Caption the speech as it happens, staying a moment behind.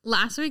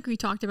last week we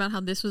talked about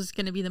how this was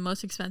going to be the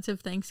most expensive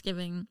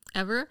Thanksgiving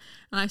ever,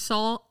 and I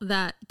saw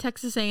that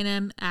Texas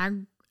A&M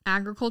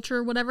agriculture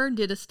or whatever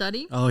did a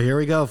study. Oh, here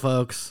we go,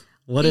 folks.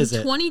 What is it?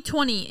 In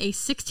 2020, a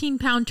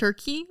 16-pound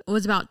turkey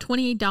was about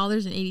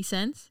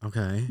 $28.80.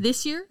 Okay.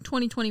 This year,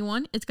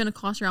 2021, it's going to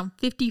cost around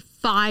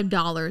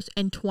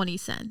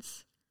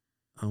 $55.20.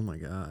 Oh my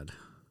God.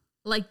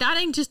 Like, that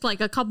ain't just like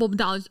a couple of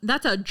dollars.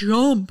 That's a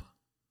jump.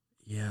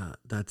 Yeah,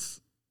 that's...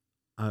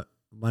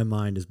 my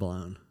mind is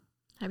blown.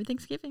 Happy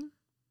Thanksgiving.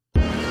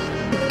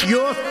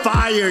 You're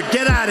fired.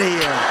 Get out of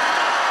here.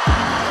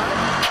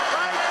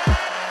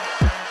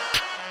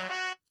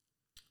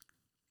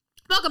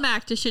 Welcome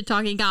back to Shit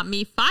Talking Got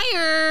Me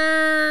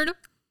Fired.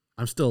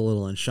 I'm still a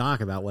little in shock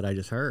about what I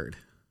just heard.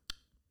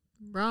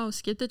 Bro,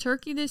 skip the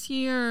turkey this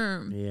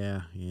year.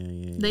 Yeah.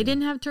 They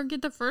didn't have turkey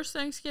at the first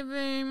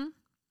Thanksgiving.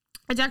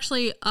 It's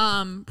actually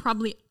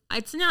probably,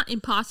 it's not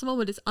impossible,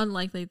 but it's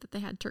unlikely that they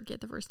had turkey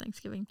at the first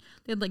Thanksgiving.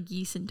 They had like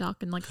geese and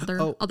duck and like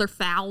other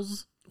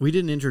fowls. We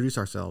didn't introduce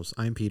ourselves.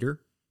 I'm Peter.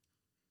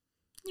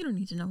 You don't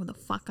need to know who the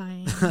fuck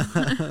I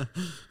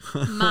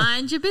am.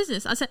 Mind your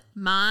business. I said,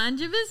 mind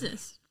your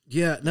business.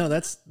 Yeah, no,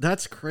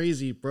 that's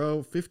crazy,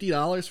 bro.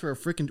 $50 for a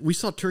freaking... We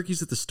saw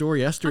turkeys at the store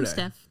yesterday.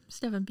 I'm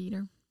Steph and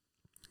Peter.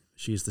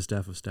 She's the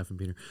Steph of Steph and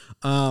Peter.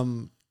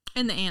 And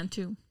the Ann,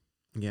 too.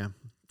 Yeah,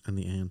 and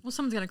the Ann. Well,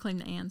 someone's got to claim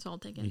the Ann, so I'll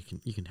take it.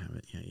 You can have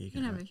it. Yeah, you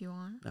can have it if you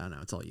want. No,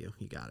 it's all you.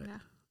 You got it.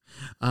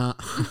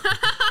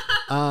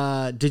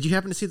 Yeah. Did you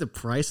happen to see the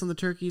price on the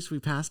turkeys we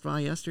passed by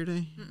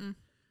yesterday? Mm-mm.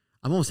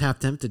 I'm almost half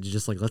tempted to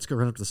just like, let's go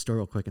run up to the store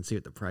real quick and see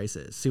what the price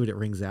is. See what it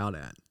rings out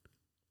at.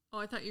 Oh,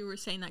 I thought you were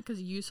saying that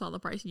because you saw the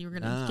price and you were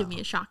going to give me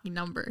a shocking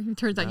number. It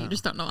turns out you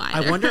just don't know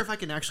either. I wonder if I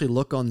can actually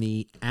look on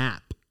the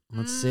app.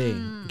 Let's see.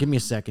 Give me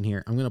a second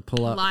here. I'm going to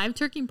pull up. Live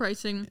turkey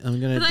pricing. I'm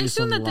going to do I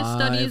assume that live. the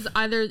study is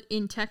either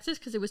in Texas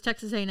because it was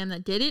Texas A&M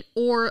that did it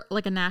or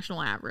like a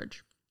national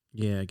average.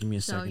 Yeah, give me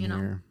a second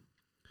here.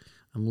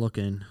 I'm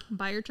looking.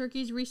 Buy your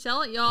turkeys,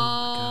 resell it,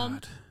 y'all. Oh, my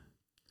God.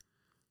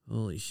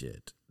 Holy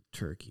shit.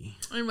 Turkey.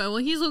 Anyway, well,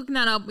 he's looking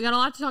that up. We got a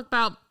lot to talk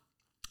about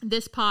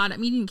this pod.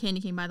 I'm eating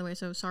candy cane, by the way,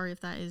 so sorry if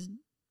that is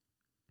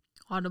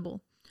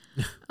audible.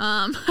 We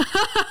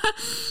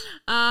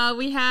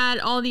had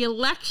all the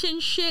election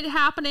shit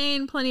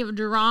happening, plenty of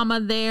drama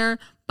there.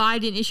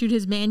 Biden issued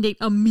his mandate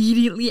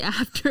immediately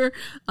after.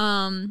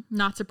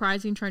 Not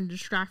surprising, trying to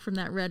distract from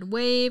that red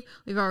wave.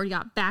 We've already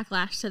got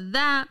backlash to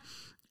that.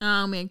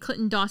 We had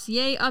Clinton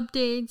dossier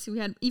updates. We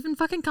had even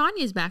fucking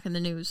Kanye's back in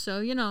the news.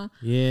 So, a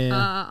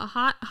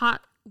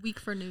hot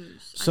week for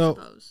news, I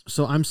suppose.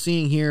 So I'm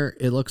seeing here,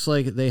 it looks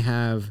like they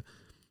have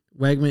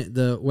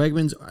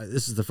Wegmans,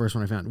 this is the first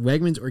one I found.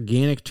 Wegmans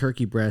organic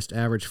turkey breast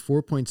average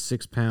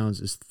 4.6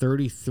 pounds is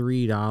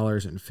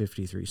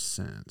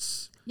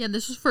 $33.53. Yeah,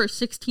 this was for a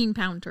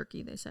 16-pound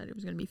turkey. They said it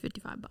was going to be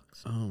 $55.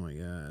 Oh my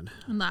God.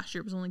 And last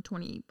year it was only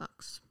 $28.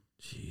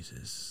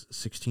 Jesus,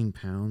 16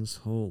 pounds?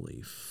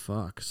 Holy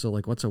fuck. So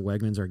like what's a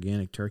Wegmans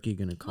organic turkey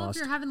going to cost? Well, if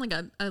you're having like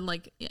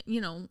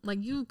like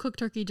you cook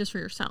turkey just for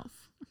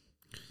yourself.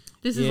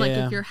 This is like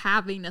if you're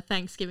having a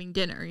Thanksgiving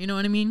dinner, you know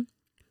what I mean?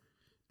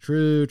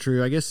 True.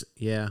 I guess,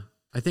 yeah.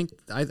 I think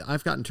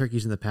I've gotten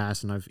turkeys in the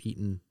past and I've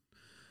eaten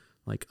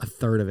like a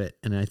third of it.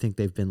 And I think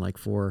they've been like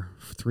 4 or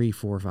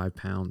 5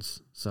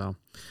 pounds. So,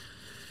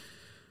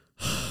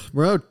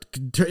 bro,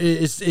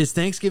 is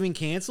Thanksgiving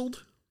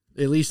canceled?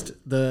 At least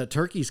the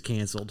turkey's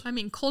canceled. I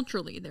mean,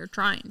 culturally, they're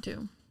trying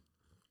to.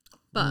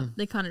 But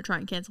they kind of try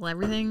and cancel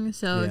everything.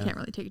 So you can't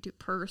really take it too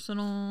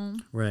personal.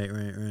 Right.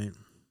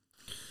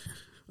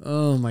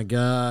 Oh my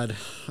God!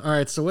 All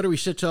right, so what are we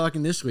shit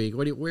talking this week?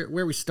 Where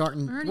are we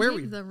starting? I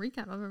already gave the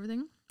recap of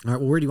everything. All right,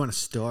 well, where do you want to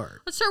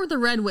start? Let's start with the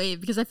red wave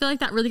because I feel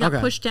like that really got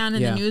pushed down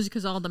in the news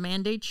because of all the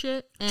mandate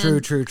shit.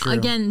 And true.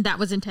 Again, that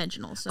was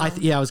intentional. So I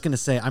was gonna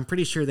say I'm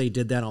pretty sure they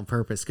did that on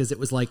purpose because it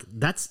was like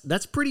that's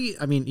pretty.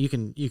 I mean, you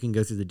can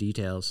go through the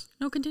details.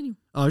 No, continue.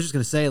 I was just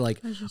gonna say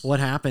what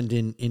happened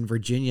in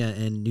Virginia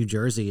and New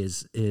Jersey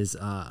is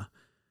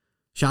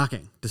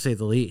shocking to say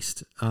the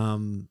least.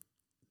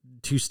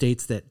 2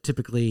 states that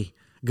typically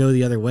go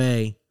the other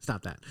way.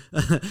 Stop that.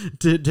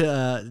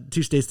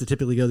 2 states that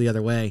typically go the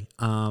other way.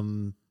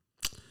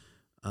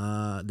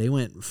 They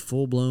went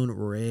full blown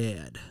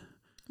red.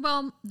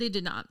 Well, they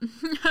did not.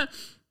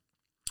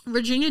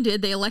 Virginia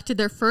did. They elected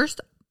their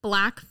first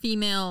black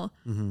female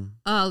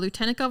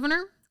lieutenant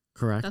governor.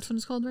 Correct. That's what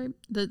it's called, right?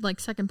 The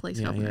second place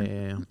governor.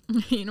 Yeah.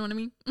 You know what I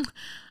mean?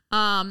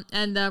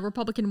 And the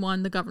Republican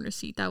won the governor's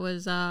seat. That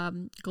was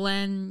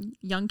Glenn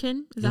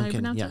Youngkin. Is that how you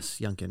pronounce it? Yes,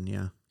 Youngkin,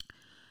 yeah.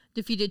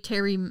 Defeated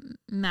Terry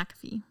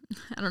McAfee.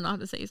 I don't know how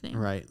to say his name.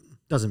 Right.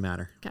 Doesn't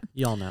matter. Okay.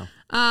 Y'all know.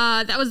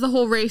 That was the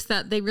whole race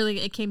that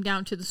it came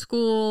down to the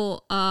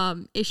school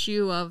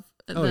issue of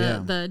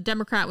the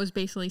Democrat was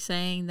basically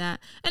saying that,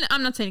 and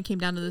I'm not saying it came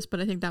down to this, but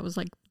I think that was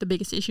like the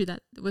biggest issue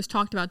that was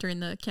talked about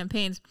during the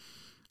campaigns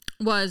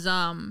was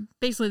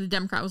basically the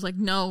Democrat was like,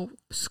 no,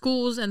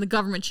 schools and the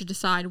government should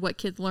decide what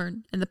kids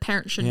learn and the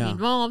parents shouldn't be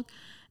involved.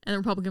 And the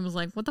Republican was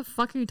like, what the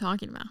fuck are you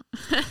talking about?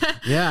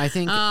 Yeah, I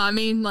think... I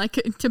mean, like,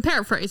 to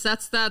paraphrase,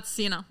 that's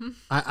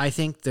I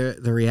think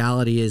the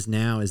reality is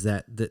now is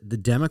that the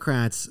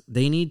Democrats,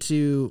 they need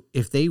to,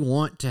 if they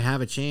want to have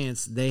a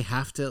chance, they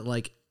have to,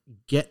 like,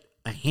 get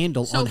a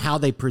handle on how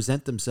they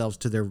present themselves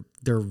to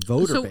their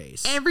voter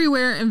base.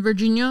 Everywhere in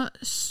Virginia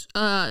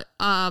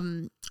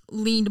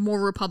leaned more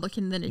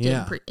Republican than it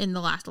did in the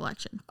last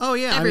election. Oh,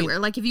 yeah. Everywhere.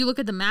 Like, if you look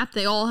at the map,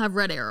 they all have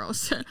red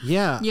arrows.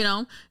 Yeah. You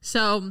know?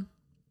 So...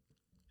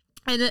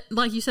 And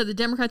like you said, the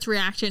Democrats'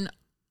 reaction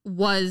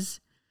was,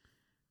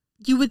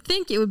 you would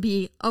think it would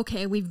be,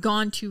 okay, we've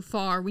gone too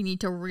far, we need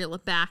to reel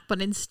it back.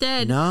 But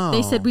instead,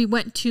 they said we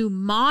went too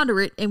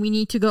moderate and we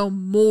need to go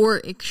more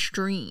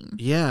extreme.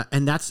 Yeah,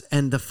 and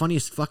the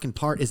funniest fucking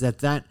part is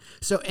that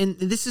so, and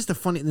this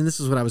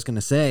is what I was going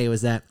to say,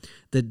 was that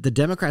the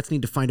Democrats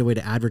need to find a way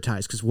to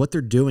advertise, because what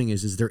they're doing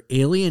is they're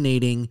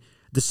alienating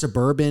the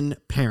suburban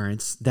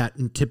parents that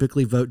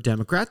typically vote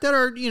Democrat, that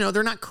are,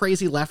 they're not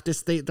crazy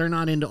leftists. They're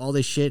not into all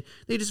this shit.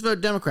 They just vote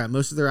Democrat.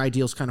 Most of their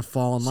ideals kind of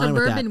fall in line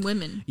with that. Suburban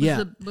women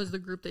was the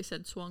group they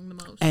said swung the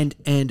most.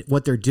 And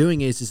what they're doing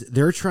is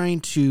they're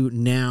trying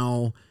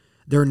to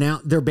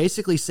they're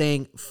basically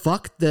saying,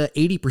 fuck the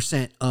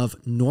 80% of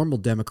normal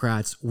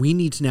Democrats. We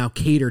need to now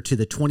cater to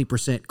the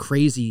 20%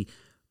 crazy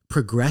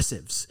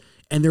progressives.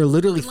 And they're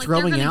literally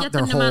throwing out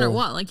their whole... No matter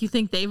what. Like, you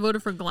think they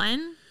voted for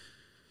Glenn?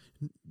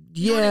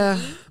 Yeah,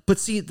 but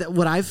see,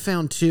 what I've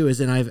found too is,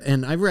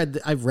 I've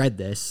read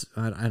this,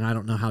 and I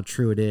don't know how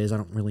true it is. I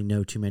don't really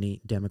know too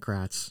many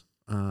Democrats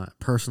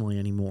personally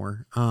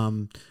anymore.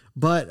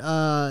 But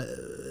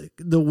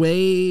the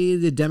way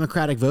the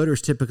Democratic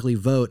voters typically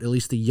vote, at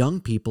least the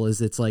young people, is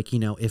it's like,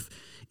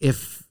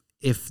 if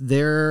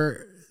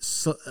their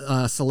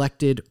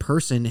selected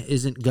person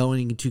isn't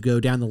going to go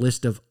down the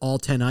list of all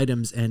 10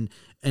 items and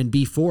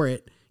be for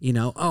it. We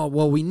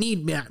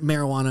need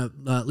marijuana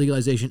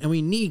legalization, and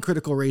we need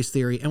critical race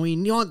theory, and we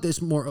want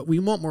we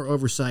want more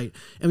oversight,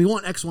 and we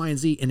want X, Y, and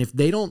Z. And if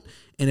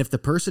the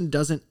person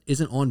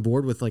isn't on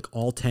board with like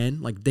all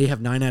 10, like they have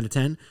 9 out of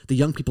 10, the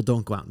young people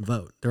don't go out and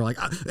vote. They're like,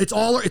 it's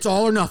all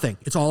or nothing.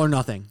 It's all or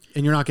nothing,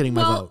 and you're not getting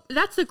my vote.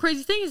 That's the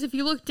crazy thing, is if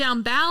you look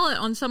down ballot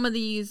on some of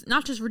these,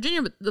 not just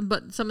Virginia,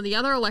 but some of the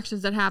other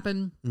elections that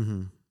happen.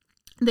 Mm-hmm.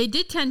 They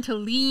did tend to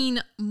lean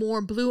more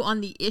blue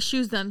on the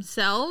issues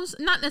themselves.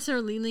 Not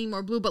necessarily lean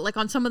more blue, but like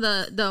on some of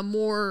the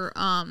more,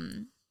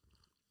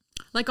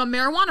 like on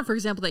marijuana, for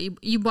example, that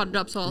you brought it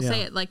up, so I'll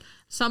say it. Like,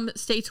 some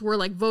states were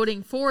like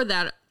voting for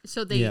that,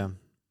 so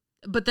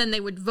but then they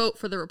would vote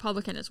for the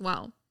Republican as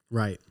well.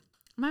 Right.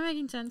 Am I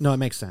making sense? No, it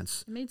makes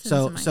sense. It made sense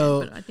in my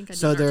head, but I think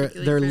I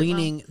didn't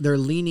they're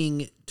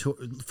leaning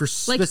for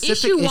specific like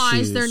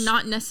issue-wise, they're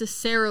not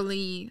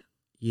necessarily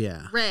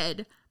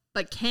red.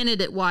 But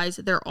candidate-wise,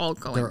 they're all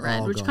going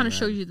red, which kind of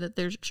shows you that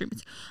there's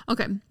extremism.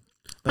 Okay.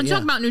 Let's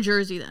talk about New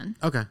Jersey then.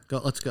 Okay,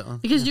 let's go.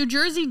 Because New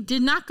Jersey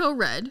did not go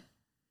red.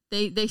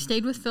 They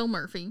stayed with Phil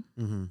Murphy.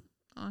 Mm-hmm.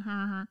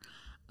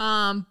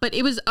 But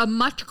it was a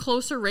much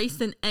closer race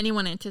than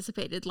anyone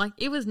anticipated. Like,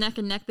 it was neck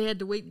and neck. They had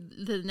to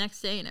wait the next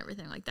day and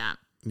everything like that.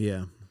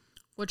 Yeah.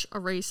 Which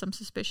erased some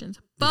suspicions.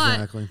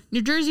 But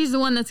New Jersey's the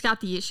one that's got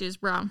the issues,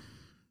 bro.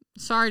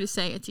 Sorry to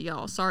say it to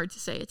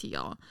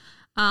y'all.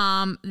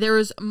 There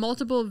was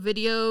multiple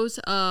videos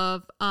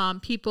of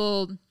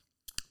people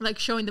like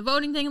showing the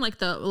voting thing, like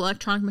the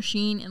electronic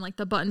machine, and like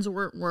the buttons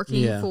weren't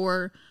working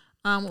for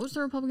what was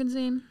the Republican's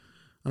name?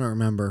 I don't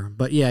remember,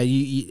 but yeah,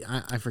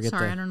 I forget.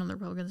 Sorry, I don't know the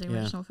Republican's name.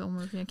 I just know Phil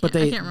Murphy. I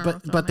can't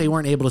remember. But they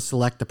weren't able to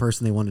select the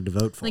person they wanted to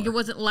vote for. Like, it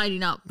wasn't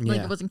lighting up.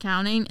 Like, it wasn't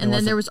counting. And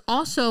then there was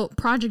also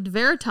Project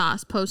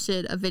Veritas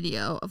posted a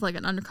video of like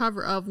an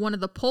undercover of one of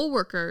the poll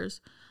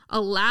workers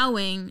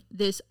allowing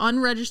this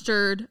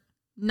unregistered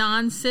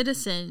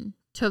non-citizen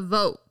to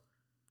vote.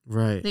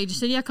 Right. They just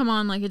said, yeah, come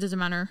on, like, it doesn't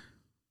matter.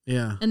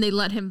 Yeah. And they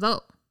let him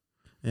vote.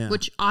 Yeah.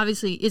 Which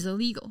obviously is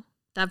illegal.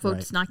 That vote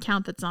does not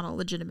count. That's not a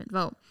legitimate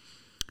vote.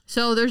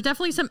 So there's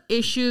definitely some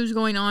issues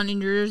going on in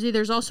New Jersey.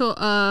 There's also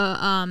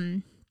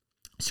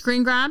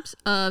screen grabs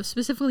of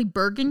specifically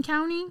Bergen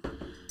County,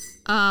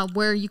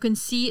 where you can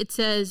see it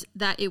says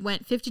that it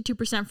went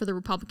 52% for the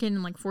Republican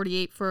and like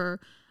 48% for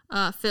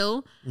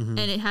Phil, and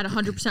it had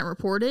 100%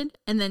 reported,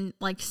 and then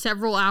like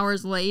several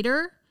hours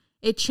later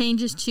it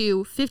changes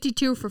to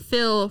 52 for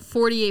Phil,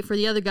 48 for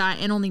the other guy,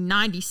 and only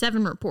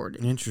 97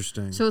 reported.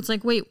 Interesting. So it's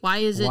like, wait, why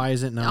is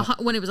it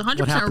not when it was 100%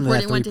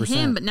 reported, it went to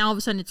him, but now all of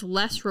a sudden it's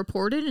less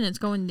reported and it's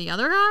going to the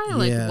other guy?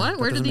 Like, what?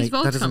 Where did these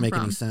votes come from? That doesn't make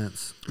any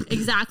sense.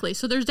 Exactly.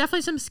 So there's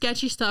definitely some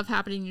sketchy stuff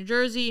happening in New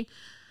Jersey.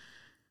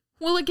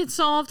 Will it get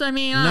solved? I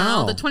mean, I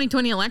don't know. The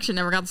 2020 election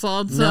never got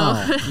solved. So.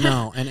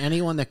 No. And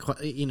anyone that,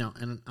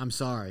 and I'm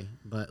sorry,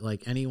 but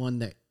like anyone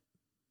that,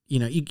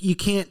 you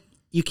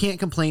can't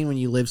complain when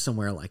you live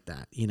somewhere like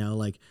that.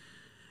 Like,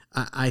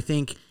 I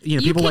think,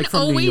 people like from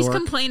New York. You can always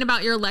complain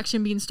about your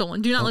election being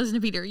stolen. Do not listen to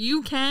Peter.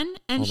 You can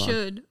and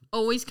should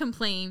always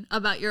complain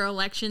about your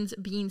elections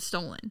being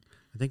stolen.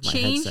 I think my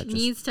change headset just-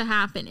 needs to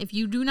happen. If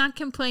you do not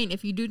complain,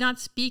 if you do not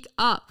speak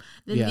up,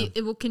 then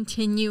it will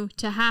continue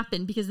to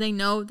happen because they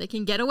know they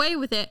can get away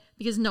with it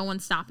because no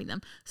one's stopping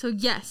them. So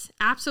yes,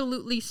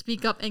 absolutely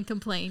speak up and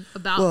complain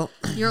about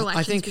your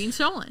elections being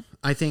stolen.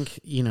 I think,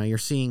 you're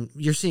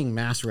seeing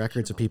mass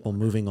records of people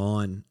moving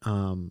on,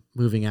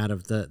 moving out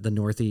of the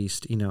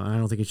Northeast. I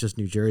don't think it's just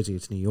New Jersey,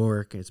 it's New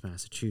York, it's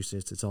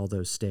Massachusetts, it's all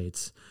those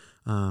states.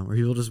 Where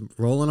people just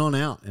rolling on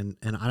out, and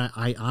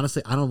I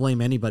honestly I don't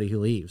blame anybody who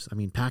leaves. I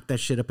mean, pack that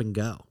shit up and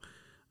go.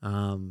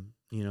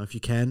 If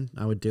you can,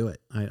 I would do it.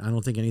 I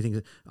don't think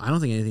anything's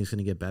going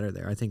to get better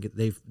there. I think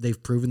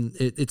they've proven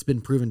it's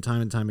been proven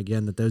time and time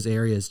again that those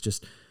areas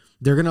just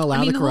they're going to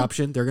allow the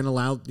corruption. They're going to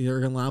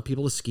allow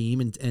people to scheme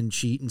and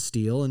cheat and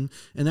steal, and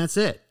that's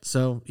it.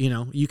 So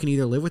you can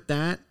either live with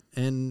that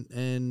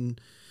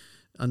and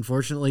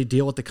unfortunately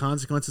deal with the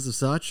consequences of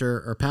such,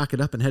 or pack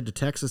it up and head to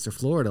Texas or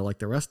Florida like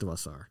the rest of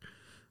us are.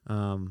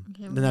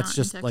 And that's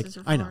just like,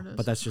 I know,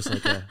 but that's just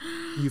like a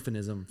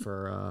euphemism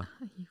for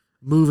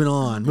moving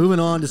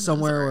on to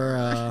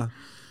somewhere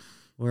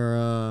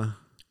where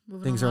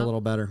things are a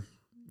little better.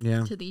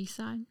 Yeah. To the east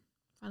side.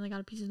 Finally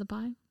got a piece of the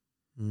pie.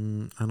 I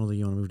don't think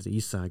you want to move to the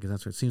east side because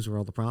that's where it seems where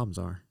all the problems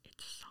are.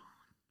 It's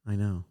I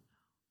know.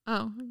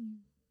 Oh.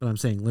 But I'm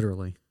saying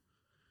literally.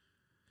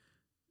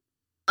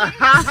 All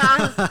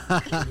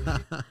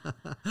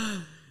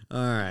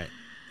right.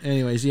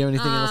 Anyways, do you have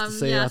anything else to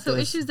say about so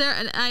this? issues there,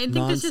 and I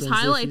think this just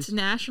nonsense highlights issues?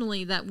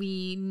 nationally that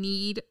we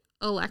need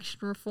election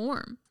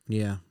reform.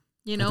 Yeah.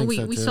 You know, think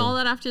so, we too. saw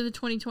that after the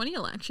 2020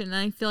 election, and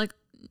I feel like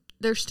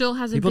there still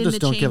hasn't People been just the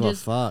don't changes. give a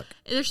fuck.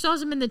 There still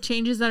hasn't been the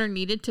changes that are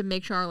needed to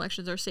make sure our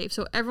elections are safe.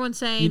 So everyone's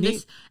saying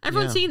this.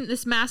 Everyone's seeing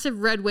this massive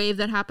red wave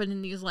that happened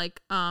in these like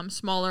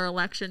smaller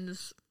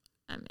elections.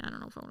 I mean, I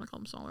don't know if I want to call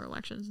them smaller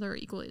elections. They're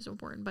equally as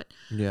important, but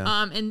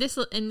in this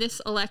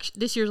election,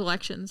 this year's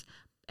elections,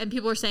 and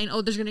people are saying,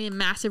 oh, there's going to be a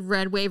massive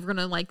red wave. We're going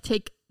to like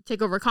take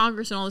over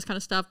Congress and all this kind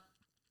of stuff,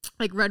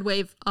 like red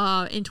wave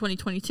in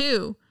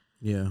 2022.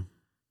 Yeah.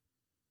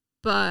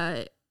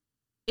 But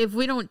if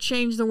we don't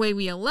change the way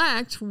we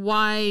elect,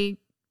 why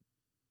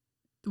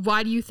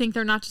do you think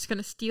they're not just going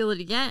to steal it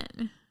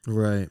again?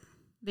 Right.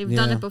 They've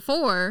done it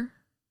before.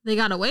 They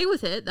got away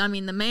with it. I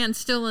mean, the man's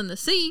still in the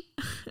seat.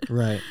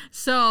 Right.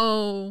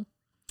 So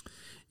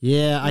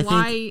I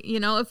think,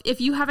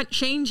 if you haven't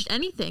changed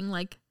anything,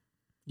 like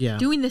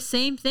doing the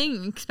same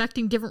thing,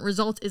 expecting different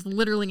results is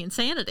literally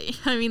insanity.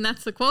 I mean,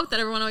 that's the quote that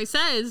everyone always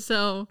says.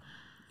 So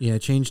yeah,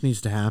 change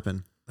needs to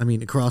happen. I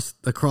mean, across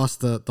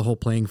the whole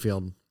playing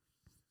field.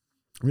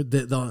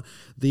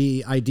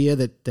 The idea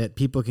that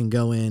people can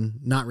go in,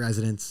 not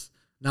residents,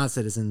 not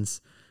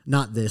citizens,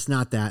 not this,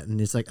 not that, and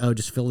it's like, oh,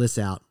 just fill this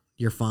out,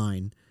 you're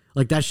fine.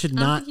 Like that should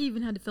not. I don't think you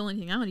even had to fill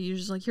anything out. You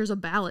just like, here's a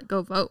ballot,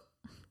 go vote.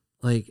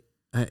 Like,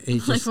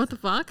 it's just, like what the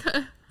fuck?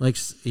 Like,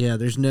 yeah,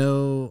 there's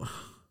no.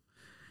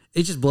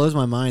 It just blows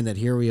my mind that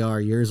here we are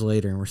years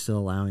later and we're still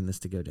allowing this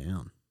to go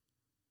down.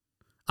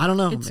 I don't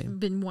know. It's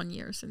been 1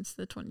 year since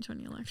the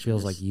 2020 election.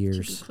 Feels like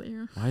years. To be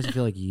clear. Why does it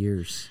feel like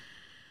years?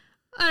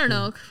 I don't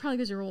know. Probably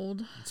because you're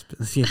old.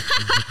 It's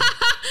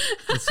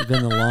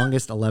been the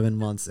longest 11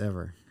 months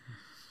ever.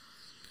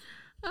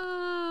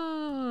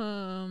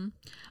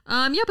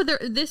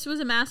 But this was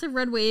a massive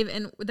red wave,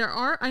 and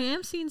I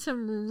am seeing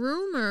some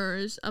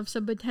rumors of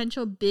some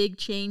potential big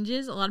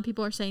changes. A lot of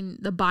people are saying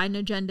the Biden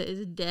agenda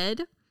is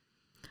dead,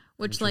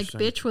 which, like,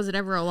 bitch, was it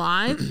ever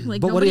alive? Like,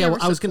 but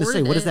I was going to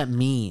say, what does that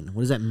mean?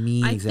 What does that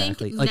mean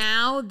exactly? I think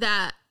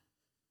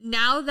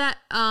now that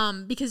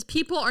because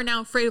people are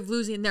now afraid of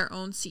losing their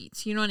own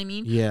seats. You know what I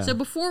mean? Yeah. So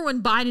before,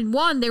 when Biden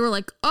won, they were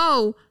like,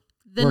 oh,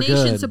 the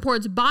nation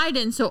supports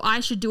Biden, so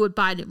I should do what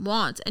Biden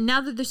wants. And now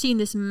that they're seeing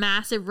this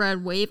massive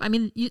red wave, I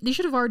mean, they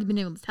should have already been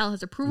able to tell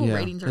his approval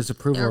ratings are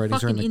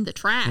fucking in the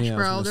trash,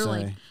 bro. They're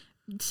like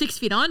 6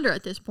 feet under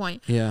at this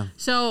point. Yeah.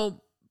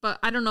 So, but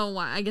I don't know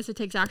why. I guess it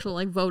takes actual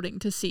like voting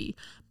to see.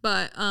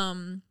 But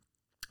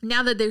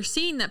now that they're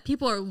seeing that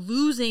people are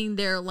losing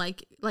their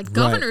like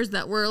governors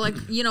that were like,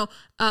 Biden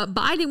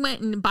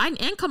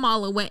and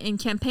Kamala went and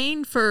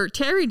campaigned for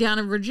Terry down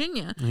in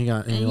Virginia.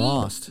 And he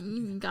lost.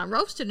 He got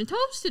roasted and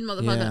toasted,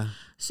 motherfucker. Yeah.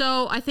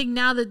 So I think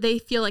now that they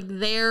feel like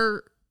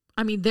their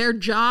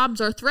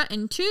jobs are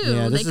threatened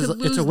too. They could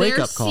lose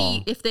their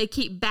seat if they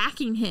keep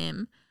backing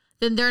him.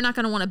 Then they're not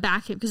going to want to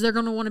back him because they're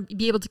going to want to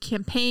be able to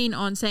campaign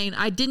on saying,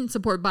 I didn't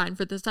support Biden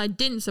for this. I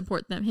didn't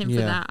support him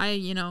for that. I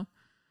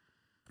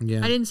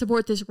didn't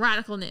support this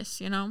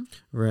radicalness,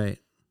 Right.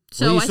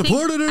 So I think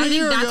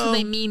that's what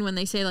they mean when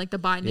they say like the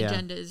Biden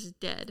agenda is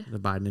dead. The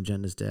Biden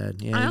agenda is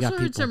dead. Yeah, I also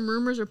heard some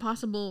rumors of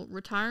possible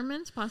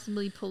retirements,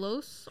 possibly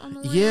Pelosi on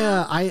the way.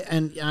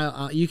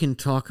 Yeah, you can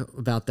talk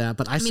about that,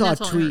 but I saw a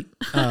tweet.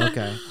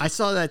 Okay. I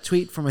saw that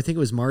tweet from, I think it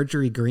was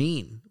Marjorie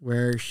Greene,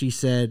 where she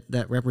said,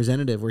 that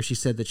representative, where she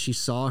said that she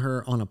saw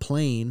her on a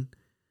plane,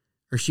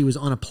 or she was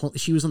on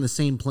the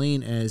same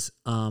plane as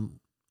Nancy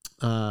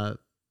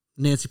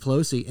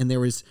Pelosi, and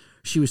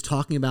she was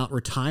talking about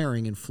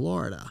retiring in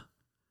Florida,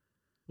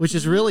 which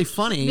is really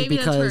funny Maybe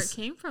because that's where it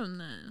came from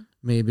then.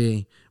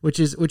 Maybe, which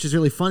is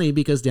really funny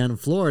because down in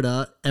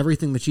Florida,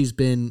 everything that she's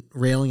been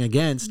railing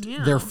against,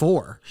 they're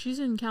for. She's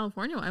in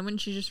California. Why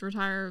wouldn't she just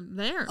retire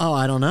there? Oh,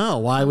 I don't know.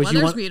 Why the would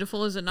you want?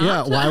 Beautiful, is it not?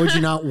 Yeah. Why would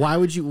you not?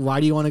 Why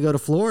do you want to go to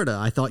Florida?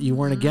 I thought you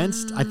weren't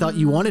against. I thought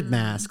you wanted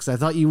masks. I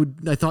thought you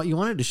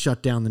wanted to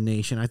shut down the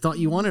nation. I thought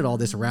you wanted all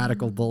this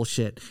radical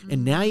bullshit,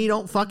 and now you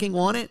don't fucking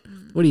want it.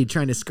 What are you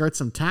trying to skirt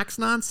some tax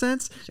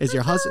nonsense? Is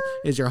your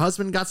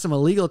husband got some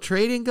illegal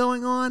trading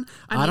going on?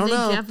 I don't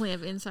know. They definitely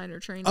have insider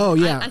trading. Oh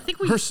yeah, I think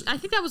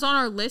that was on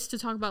our list to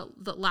talk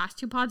about the last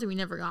two pods, and we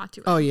never got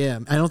to it. Oh yeah,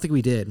 I don't think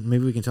we did.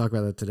 Maybe we can talk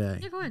about that today.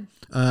 Yeah, go ahead.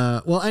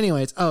 Well,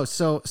 anyways,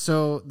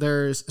 so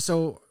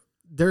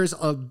there's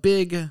a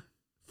big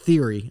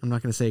theory. I'm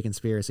not going to say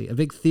conspiracy. A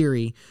big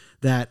theory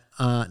that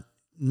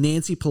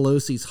Nancy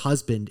Pelosi's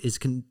husband is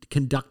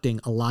conducting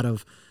a lot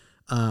of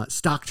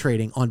stock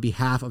trading on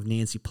behalf of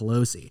Nancy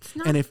Pelosi. It's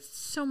not if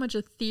so much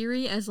a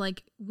theory as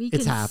like we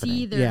can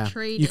see their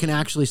trading. You can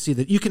actually see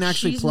that. You can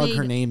actually plug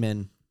her name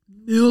in.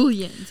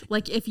 Millions.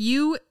 Like if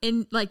you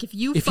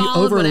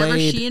followed whatever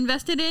she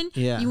invested in,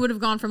 you would have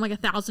gone from like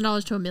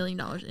 $1,000 to $1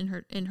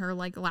 million in her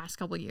like the last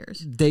couple of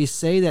years. They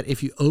say that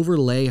if you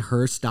overlay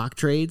her stock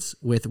trades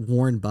with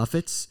Warren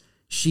Buffett's,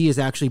 she is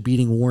actually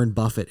beating Warren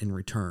Buffett in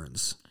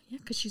returns. Yeah,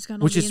 because she's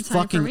got all the inside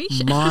information. Which is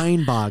fucking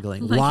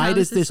mind-boggling. Like, why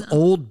does this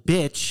old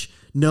bitch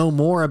know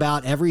more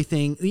about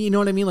everything? You know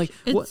what I mean? Like,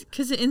 it's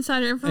because of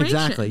insider information.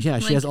 Exactly. Yeah,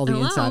 she has all the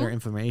insider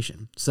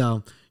information.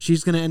 So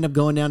she's going to end up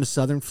going down to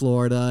Southern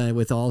Florida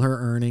with all her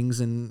earnings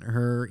and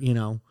her,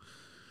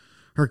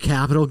 her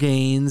capital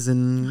gains.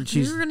 And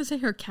you were going to say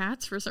her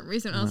cats for some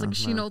reason. I was like, is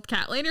she an old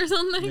cat lady or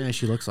something? Yeah,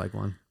 she looks like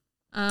one.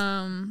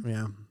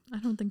 Yeah. I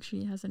don't think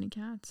she has any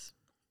cats.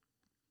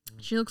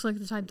 She looks like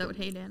the type that would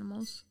hate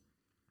animals.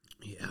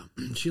 Yeah,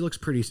 she looks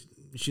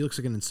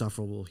like an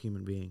insufferable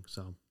human being.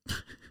 So,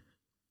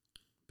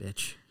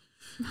 bitch,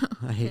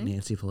 I hate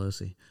Nancy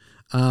Pelosi.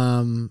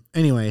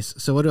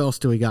 Anyways, so what else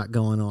do we got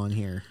going on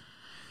here?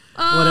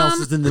 What else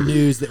is in the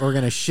news that we're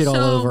gonna shit all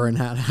over and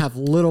have a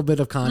little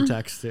bit of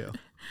context to?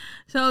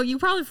 So you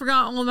probably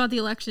forgot all about the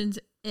elections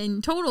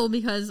in total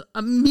because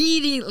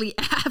immediately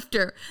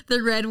after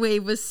the red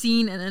wave was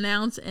seen and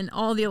announced and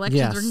all the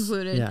elections were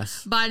concluded,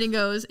 Biden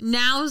goes,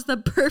 now's the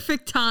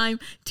perfect time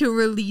to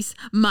release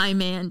my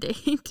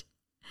mandate.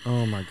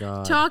 Oh my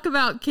God. Talk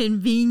about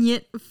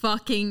convenient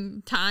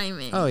fucking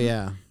timing. Oh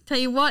yeah. Tell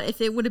you what, if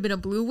it would have been a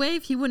blue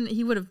wave, he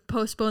would have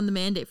postponed the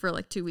mandate for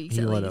like 2 weeks.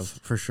 He would have,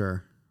 for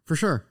sure.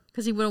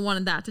 Because he would have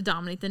wanted that to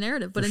dominate the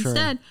narrative. But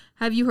instead,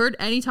 have you heard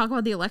any talk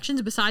about the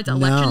elections besides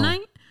election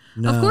night?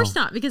 No. Of course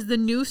not, because the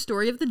new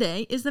story of the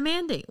day is the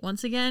mandate.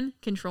 Once again,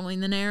 controlling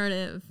the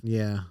narrative.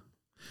 Yeah.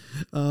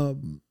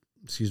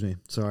 Excuse me.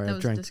 Sorry.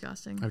 That was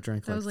disgusting. I've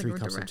drank like 3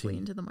 cups of tea.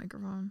 Into the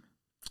microphone.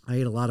 I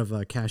ate a lot of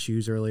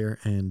cashews earlier,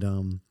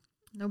 and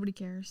nobody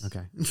cares.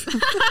 Okay.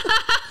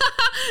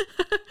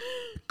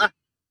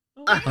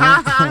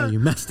 Oh, you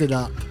messed it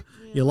up.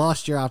 Yeah. You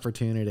lost your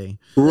opportunity.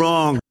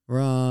 Wrong.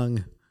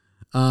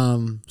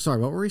 Sorry,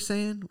 what were we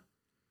saying?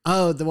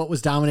 Oh, what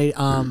was dominating?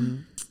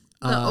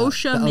 The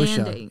OSHA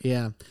mandate.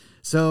 Yeah.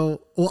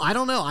 So, well, I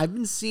don't know. I've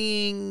been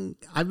seeing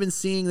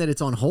that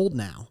it's on hold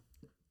now.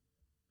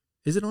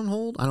 Is it on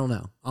hold? I don't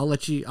know. I'll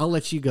let you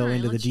go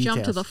into the details.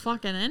 Jump to the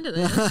fucking end of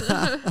this.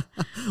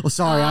 Well,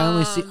 sorry, I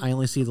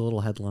only see the little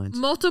headlines.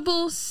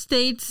 Multiple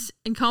states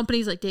and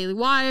companies like Daily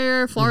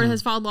Wire, Florida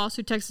has filed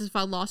lawsuit, Texas has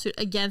filed lawsuit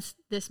against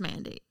this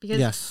mandate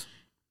because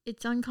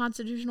it's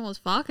unconstitutional as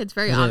fuck. It's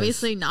very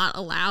obviously not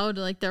allowed.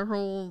 Like their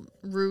whole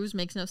ruse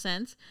makes no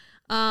sense.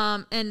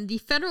 And the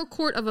Federal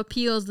Court of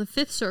Appeals, the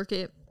Fifth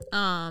Circuit,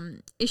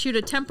 issued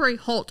a temporary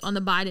halt on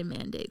the Biden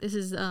mandate. This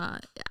is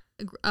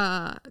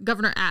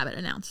Governor Abbott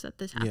announced that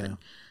this happened.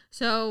 Yeah.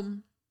 So,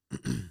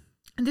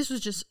 and this was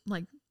just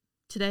like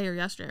today or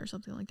yesterday or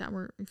something like that.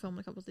 We filmed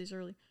a couple of days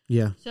early.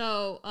 Yeah.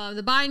 So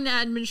the Biden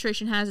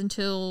administration has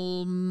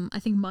until I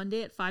think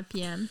Monday at 5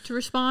 p.m. to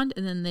respond,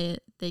 and then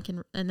they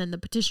can, and then the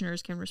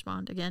petitioners can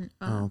respond again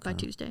by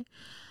Tuesday.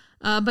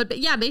 But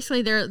yeah,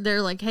 basically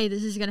they're like, hey,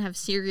 this is going to have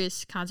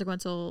serious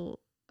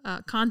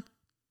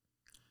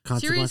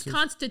serious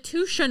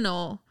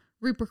constitutional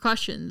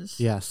repercussions.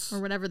 Yes.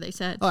 Or whatever they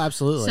said. Oh,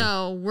 absolutely.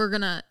 So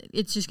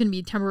it's just going to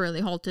be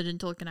temporarily halted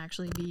until it can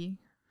actually be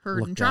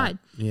heard and tried.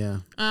 Yeah.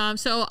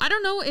 So I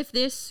don't know if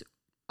this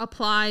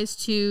applies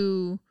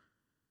to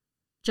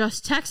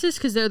just Texas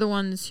because they're the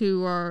ones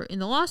who are in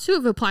the lawsuit.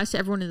 If it applies to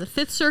everyone in the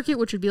Fifth Circuit,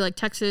 which would be like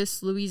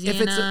Texas,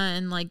 Louisiana,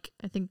 and like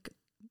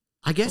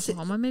I guess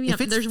Oklahoma, maybe. If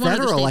it's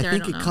federal, I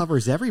think it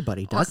covers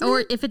everybody, doesn't it?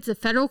 Or if it's a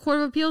federal court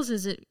of appeals,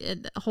 is it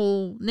a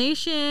whole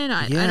nation?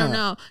 I don't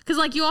know. Because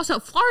like you also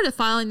have Florida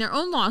filing their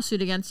own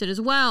lawsuit against it as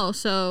well.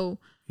 So,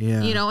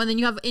 and then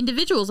you have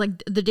individuals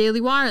like the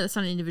Daily Wire. That's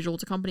not an individual,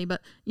 it's a company.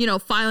 But,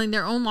 filing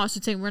their own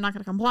lawsuit saying we're not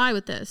going to comply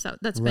with this.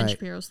 That's Ben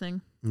Shapiro's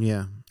thing.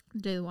 Yeah.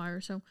 Daily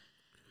Wire. So,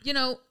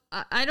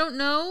 I don't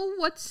know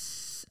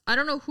I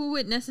don't know who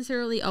it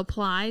necessarily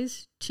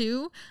applies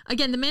to.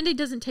 Again, the mandate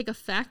doesn't take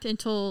effect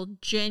until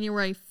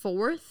January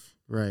 4th.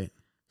 Right.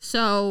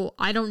 So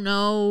I don't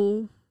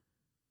know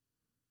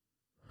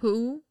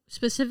who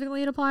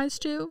specifically it applies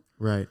to.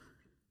 Right.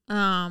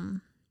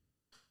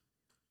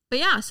 But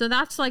yeah, so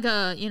that's like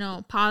a,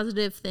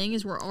 positive thing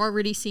is we're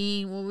already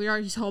seeing, we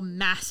already saw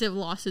massive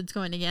lawsuits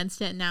going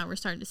against it. And now we're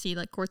starting to see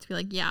like courts be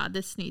like, yeah,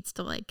 this needs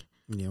to like.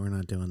 Yeah, we're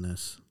not doing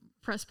this.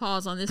 Press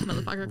pause on this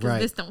motherfucker because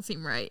Right. this don't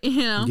seem right.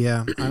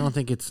 Yeah, I don't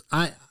think it's,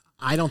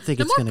 I don't think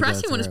the it's going to more go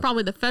pressing one is through.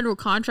 probably the federal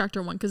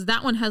contractor one because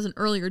that one has an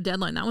earlier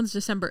deadline. That one's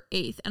December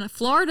 8th. And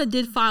Florida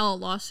did file a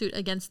lawsuit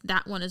against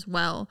that one as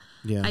well.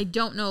 Yeah. I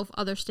don't know if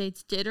other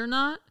states did or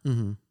not.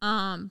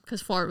 Mm-hmm.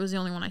 Because Florida was the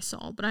only one I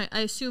saw. But I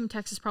assume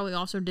Texas probably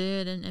also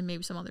did and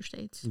maybe some other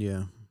states.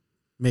 Yeah.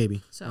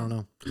 Maybe. So I don't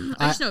know.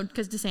 I just know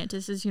because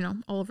DeSantis is,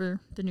 all over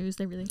the news.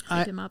 They really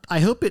hyped him up. I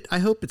hope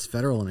it's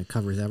federal and it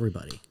covers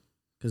everybody.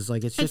 Because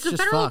like it's the just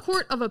Federal fucked.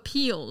 Court of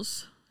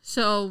Appeals.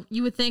 So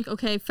you would think,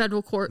 okay,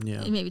 federal court,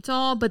 Yeah. maybe it's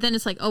all, but then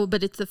it's like, oh,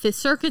 but it's the Fifth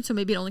Circuit, so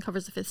maybe it only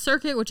covers the Fifth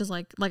Circuit, which is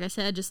like I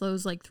said, just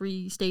those like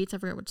 3 states. I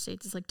forget which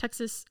states. It's like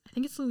Texas, I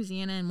think it's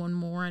Louisiana, and one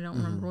more. I don't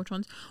remember which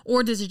ones.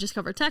 Or does it just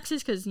cover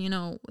Texas? Because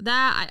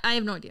that I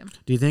have no idea.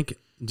 Do you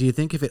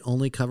think if it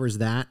only covers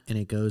that and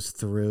it goes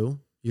through,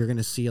 you're going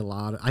to see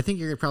I think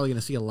you're probably going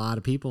to see a lot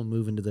of people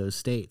move into those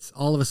states.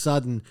 All of a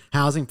sudden,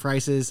 housing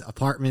prices,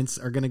 apartments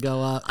are going to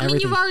go up. I mean,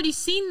 you've already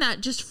seen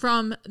that just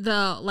from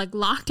the like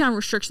lockdown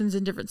restrictions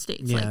in different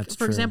states. Yeah, like, that's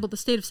for true. example, the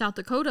state of South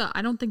Dakota,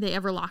 I don't think they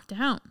ever locked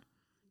down.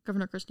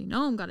 Governor Kristi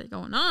Noem got it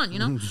going on,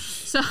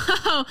 So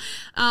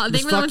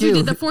they were the ones who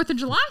did the 4th of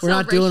July We're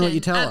not celebration doing what you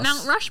tell at us.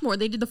 Mount Rushmore.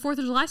 They did the 4th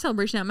of July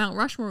celebration at Mount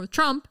Rushmore with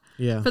Trump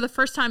for the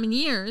first time in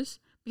years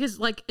because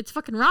like it's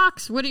fucking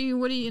rocks. What do you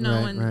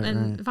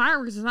Right.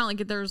 fireworks? It's not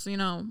like there's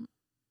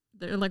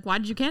they're like, why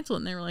did you cancel it?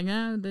 And they were like,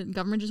 the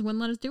government just wouldn't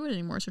let us do it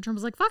anymore. So Trump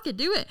was like, fuck it,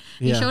 do it.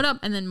 And he showed up,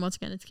 and then once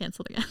again, it's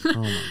canceled again.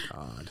 Oh my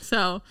God.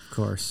 So, Of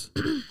course.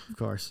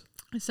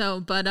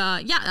 but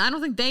I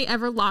don't think they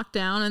ever locked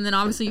down. And then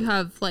obviously you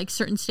have like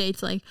certain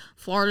states like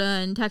Florida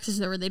and Texas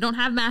where they don't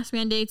have mask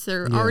mandates.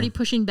 They're already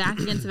pushing back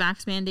against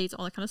vax mandates,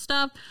 all that kind of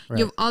stuff. Right.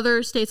 You have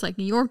other states like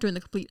New York doing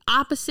the complete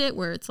opposite,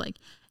 where it's like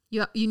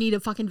you need a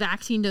fucking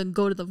vaccine to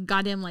go to the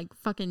goddamn like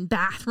fucking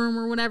bathroom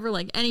or whatever,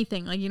 like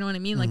anything, like, you know what I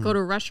mean? Like go to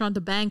a restaurant, the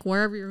bank,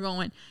 wherever you're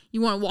going.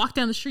 You want to walk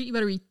down the street, you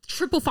better be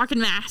triple fucking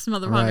masked,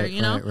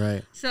 motherfucker,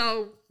 Right.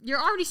 So you're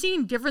already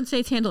seeing different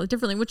states handle it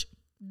differently, which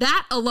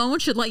that alone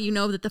should let you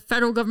know that the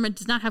federal government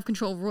does not have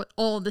control over what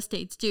all the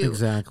states do.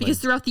 Exactly. Because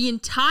throughout the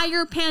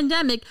entire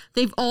pandemic,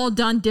 they've all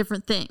done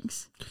different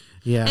things.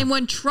 Yeah. And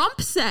when Trump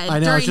said I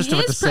know, I was during just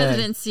about to his say.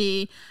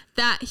 presidency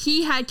that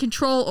he had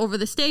control over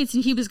the states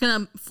and he was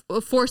going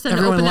to force them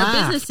Everyone to open laughed.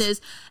 their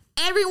businesses,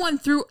 everyone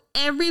threw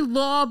every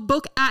law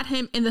book at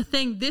him in the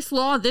thing. This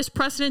law, this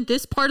precedent,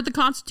 this part of the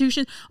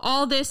Constitution,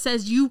 all this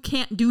says you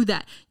can't do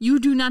that. You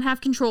do not have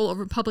control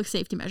over public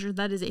safety measures.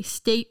 That is a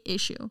state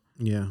issue.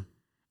 Yeah.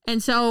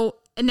 And so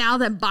now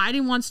that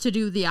Biden wants to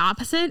do the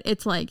opposite,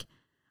 it's like,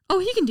 oh,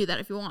 he can do that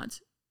if he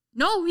wants.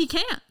 No, he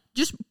can't.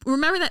 Just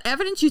remember that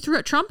evidence you threw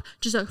at Trump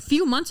just a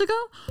few months ago.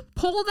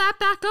 Pull that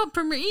back up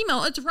from your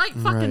email. It's right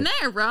fucking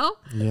there, bro.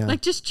 Yeah.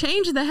 Like, just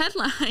change the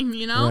headline,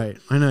 Right.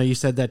 I know you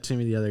said that to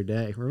me the other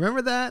day.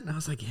 Remember that? And I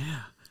was like,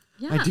 yeah.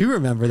 Yeah. I do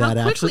remember How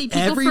that quickly actually.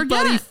 people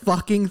Everybody forget.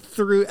 fucking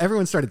threw.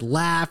 Everyone started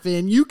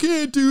laughing. You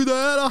can't do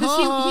that. Because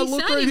Aha, he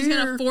look said right he was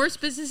going here. to force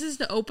businesses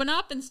to open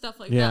up and stuff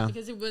like Yeah. that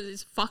because it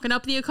was fucking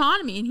up the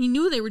economy. And he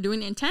knew they were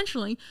doing it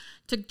intentionally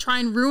to try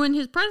and ruin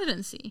his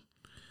presidency.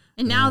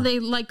 And now they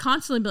like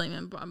constantly blame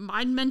him.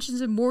 Biden mentions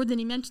it more than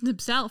he mentions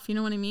himself. You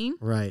know what I mean?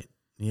 Right.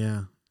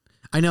 Yeah.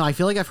 I know. I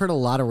feel like I've heard a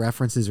lot of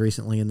references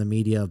recently in the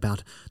media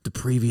about the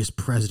previous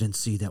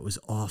presidency that was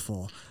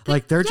awful.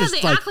 Like they're just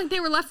they like, act like they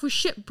were left with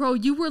shit, bro.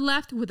 You were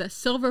left with a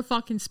silver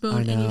fucking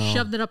spoon and you know.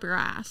 shoved it up your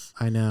ass.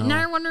 I know. And now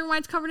you're wondering why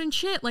it's covered in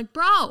shit. Like,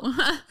 bro.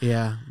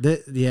 Yeah.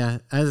 Yeah.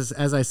 As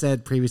I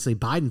said previously,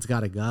 Biden's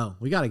got to go.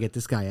 We got to get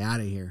this guy out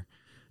of here.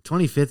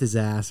 25th his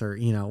ass or,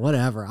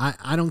 whatever.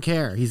 I don't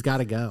care. He's got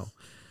to go.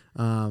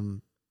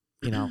 And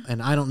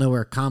I don't know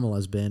where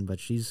Kamala's been, but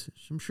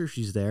I'm sure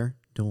she's there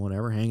doing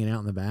whatever, hanging out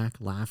in the back,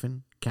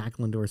 laughing,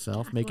 cackling to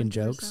herself, making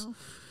jokes.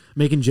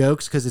 Making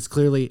jokes because it's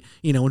clearly,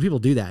 when people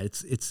do that,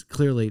 it's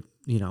clearly,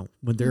 when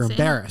they're Insane.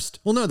 embarrassed.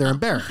 Well, no, they're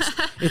embarrassed.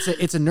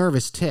 It's a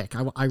nervous tick.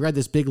 I read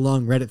this big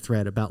long Reddit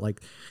thread about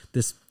like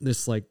this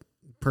like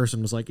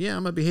person was like, yeah,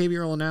 I'm a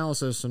behavioral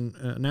analyst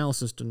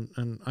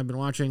and I've been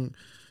watching,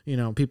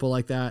 people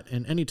like that.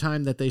 And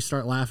anytime that they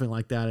start laughing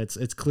like that,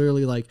 it's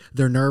clearly like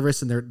they're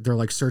nervous and they're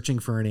like searching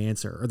for an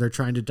answer or they're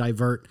trying to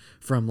divert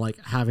from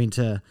like having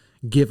to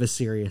give a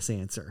serious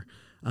answer,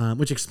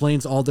 which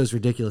explains all those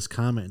ridiculous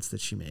comments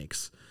that she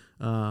makes.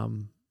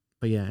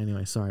 But yeah,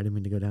 anyway, sorry, I didn't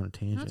mean to go down a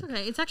tangent. That's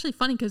okay. It's actually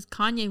funny because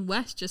Kanye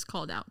West just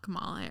called out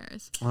Kamala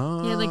Harris. He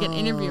had like an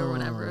interview or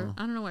whatever.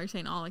 I don't know why you're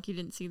saying like you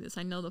didn't see this.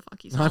 I know the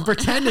fuck you saw I'm it.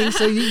 pretending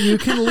so you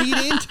can lead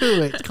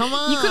into it. Come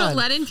on. You could have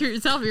led into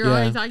yourself. You're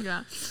already talking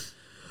about.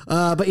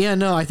 But yeah,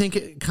 no, I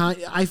think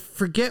I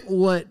forget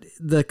what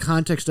the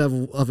context of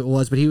it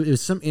was, but it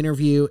was some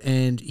interview,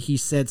 and he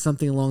said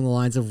something along the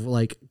lines of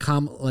like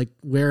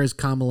where has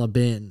Kamala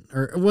been,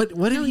 or what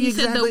did he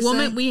exactly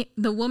say?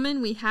 The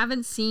woman we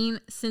haven't seen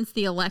since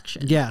the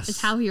election. Yes,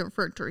 is how he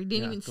referred to her. He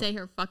didn't even say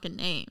her fucking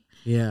name.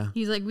 Yeah,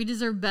 he's like, we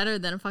deserve better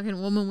than a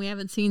fucking woman we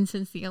haven't seen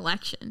since the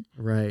election.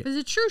 Right? Because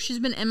it's true, she's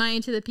been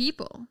MIA to the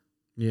people.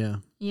 Yeah.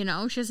 You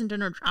know, she hasn't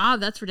done her job,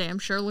 that's for damn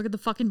sure. Look at the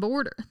fucking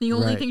border. The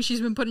only thing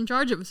she's been put in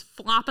charge of is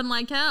flopping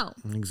like hell.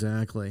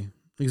 Exactly.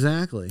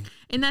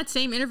 In that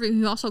same interview,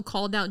 he also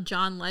called out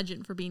John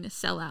Legend for being a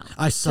sellout.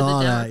 I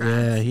saw that.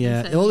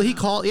 Yeah. Said, he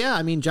called. Yeah,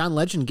 I mean, John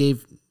Legend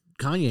gave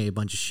Kanye a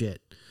bunch of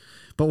shit.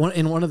 But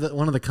one of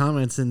the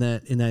comments in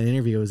that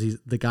interview was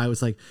the guy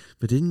was like,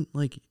 "But didn't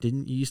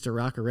you used to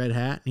rock a red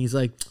hat?" And he's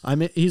like,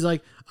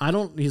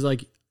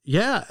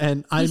 yeah,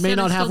 and I may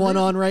not have one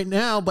on right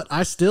now, but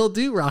I still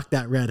do rock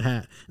that red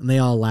hat. And they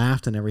all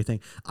laughed and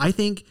everything. I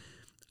think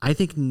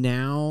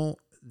now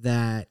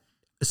that,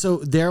 so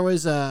there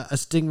was a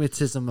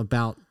stigmatism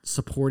about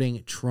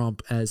supporting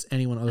Trump as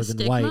anyone other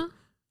than white.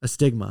 A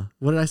stigma.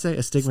 What did I say?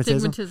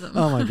 Astigmatism?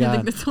 Oh my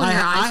God.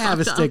 I have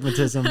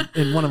astigmatism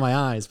in one of my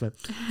eyes, but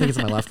I think it's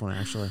my left one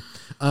actually.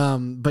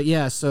 But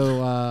yeah,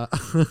 so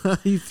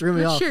he threw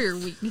me off. Share your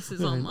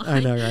weaknesses online. I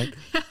know, right?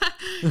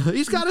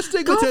 He's got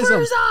astigmatism. Go for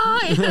his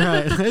eye.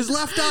 Right. His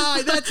left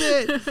eye. That's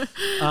it.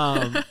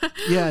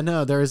 Yeah,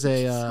 no, there's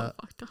a. So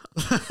fucked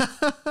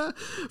up.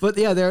 But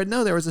yeah,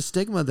 there was a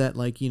stigma that,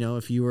 like, you know,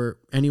 if you were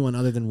anyone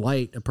other than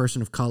white, a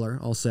person of color,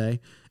 I'll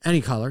say, any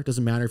color,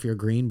 doesn't matter if you're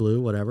green, blue,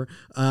 whatever,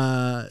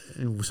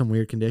 some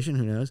weird condition,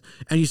 who knows,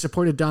 and you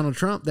supported Donald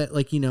Trump, that,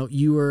 like, you know,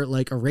 you were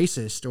like a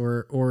racist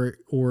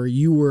or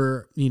you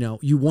were, you know,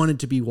 you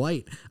wanted to be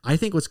white. I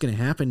think what's going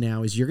to happen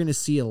now is you're going to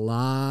see a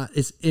lot.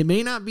 It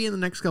may not be in the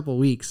next couple of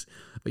weeks,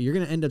 but you're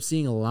going to end up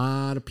seeing a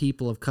lot of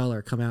people of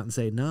color come out and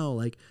say, no,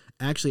 like,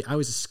 actually, I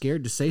was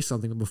scared to say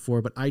something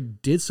before, but I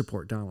did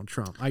support Donald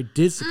Trump. I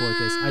did support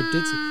this.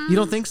 You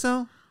don't think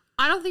so?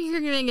 I don't think you're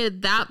going to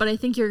get that, but I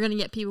think you're going to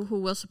get people who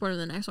will support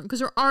the next one.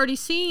 Because we're already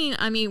seeing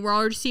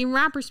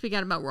rappers speak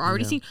out about it. We're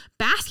already seeing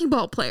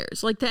basketball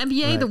players. Like the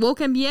NBA, the woke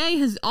NBA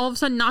has all of a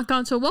sudden not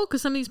gone so woke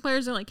because some of these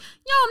players are like,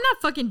 yo, I'm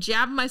not fucking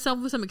jabbing myself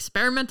with some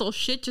experimental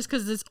shit just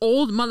because this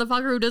old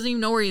motherfucker who doesn't even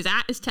know where he's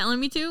at is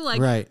telling me to.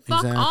 Like,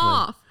 fuck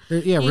off.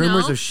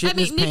 Rumors of shit in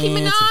his pants Nicki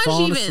Minaj and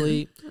falling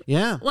asleep.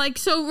 Yeah. Like,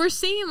 so we're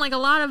seeing like a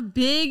lot of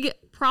big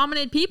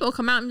prominent people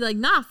come out and be like,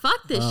 nah,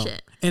 fuck this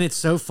shit. And it's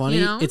so funny.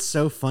 You know? It's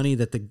so funny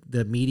that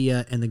the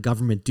media and the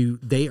government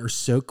they are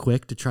so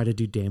quick to try to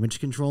do damage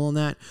control on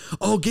that.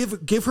 Oh,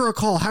 give her a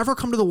call. Have her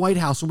come to the White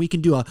House and we can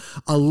do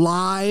a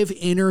live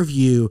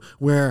interview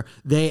where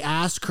they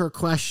ask her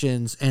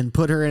questions and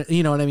put her in,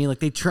 you know what I mean? Like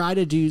they try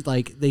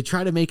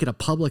to make it a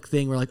public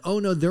thing where like, oh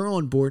no, they're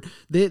on board.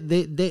 They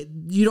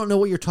you don't know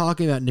what you're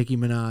talking about, Nicki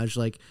Minaj.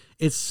 Like,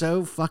 it's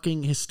so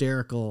fucking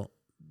hysterical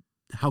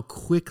how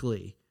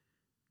quickly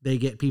they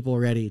get people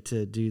ready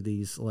to do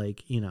these,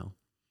 like, you know,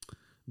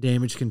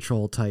 damage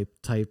control type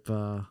I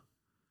don't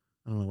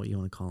know what you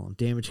want to call them,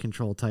 damage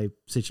control type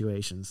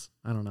situations.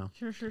 I don't know.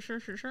 Sure.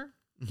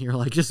 You're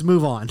like, just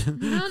move on.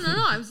 No.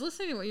 I was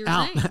listening to what you were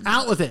saying.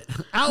 Out with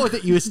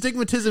it, you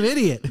astigmatism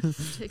idiot.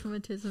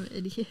 Astigmatism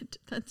idiot.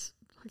 That's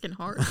fucking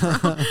hard.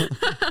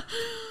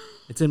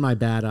 It's in my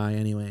bad eye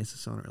anyways,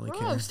 so I don't really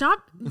care. Stop.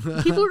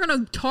 People are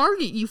going to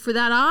target you for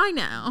that eye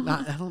now.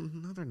 No,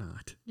 they're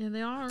not. Yeah,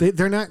 they are.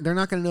 They're not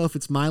going to know if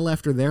it's my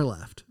left or their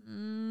left.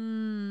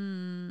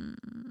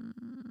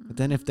 But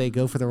then if they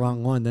go for the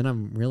wrong one, then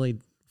I'm really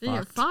then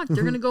you're fucked.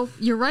 They're going to go,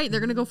 you're right, they're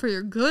going to go for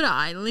your good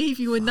eye and leave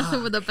you with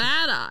nothing with a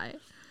bad eye.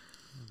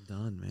 I'm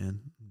done,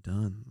 man. I'm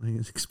done. I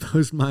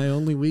exposed my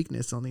only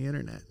weakness on the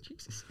internet.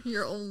 Jesus,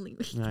 your only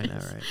weakness. I know,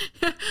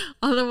 right?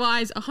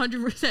 Otherwise,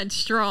 100%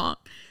 strong.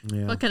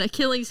 Yeah. Fucking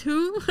Achilles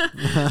who?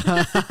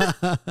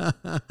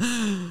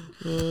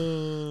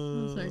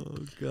 Oh,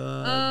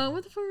 God.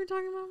 What the fuck were we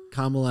talking about?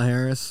 Kamala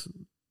Harris.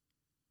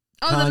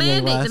 Oh,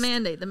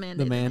 Kanye the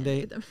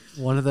mandate.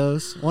 One of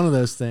those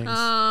things.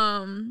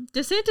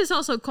 DeSantis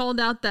also called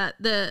out that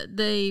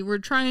they were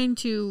trying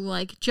to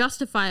like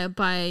justify it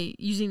by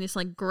using this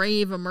like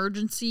grave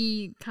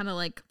emergency kind of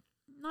like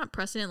not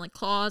precedent, like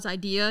clause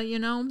idea, you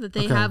know, that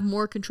they have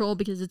more control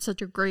because it's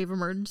such a grave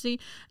emergency.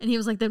 And he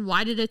was like, then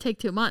why did it take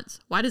 2 months?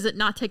 Why does it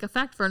not take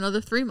effect for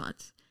another 3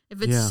 months?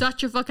 If it's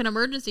such a fucking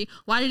emergency,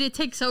 why did it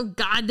take so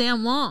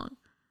goddamn long?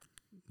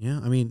 Yeah,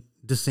 I mean,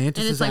 DeSantis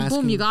and it's like,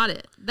 boom, you got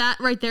it. That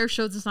right there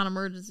shows it's not an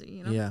emergency,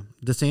 you know? Yeah.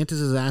 DeSantis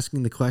is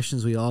asking the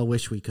questions we all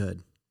wish we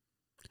could.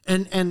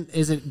 And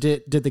is it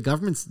did the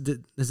government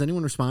has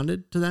anyone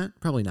responded to that?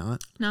 Probably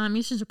not. No, I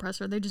mean, it's just a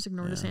presser. They just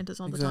ignore DeSantis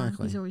all the time.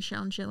 He's always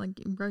shouting shit like,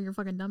 bro, you're a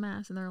fucking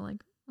dumbass, and they're like,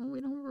 oh, we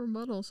don't have a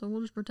rebuttal, so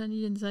we'll just pretend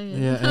you didn't say it.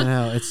 Yeah, I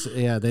know.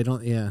 They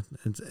don't. Yeah,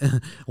 it's,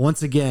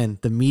 once again,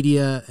 the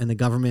media and the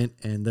government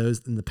and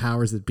those and the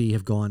powers that be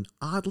have gone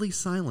oddly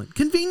silent.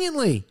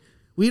 Conveniently,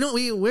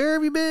 where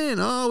have you been?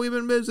 Oh, we've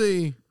been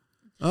busy.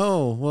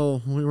 Oh,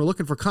 well, we were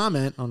looking for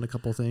comment on a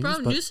couple things. Bro,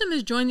 but Newsom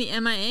has joined the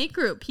MIA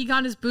group. He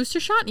got his booster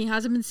shot and he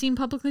hasn't been seen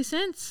publicly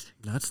since.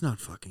 that's not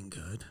fucking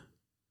good.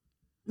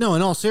 No,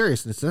 in all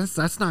seriousness,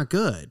 that's not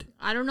good.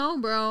 I don't know,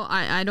 bro.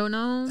 I don't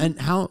know. And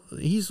how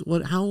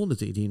old is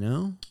he? Do you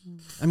know?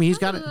 I mean, he's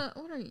got it.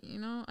 What are you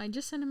know? I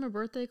just sent him a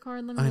birthday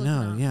card. Let me I look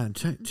know. it up.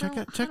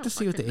 Yeah, check to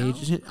see what the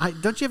age is.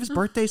 Don't you have his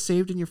birthday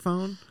saved in your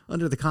phone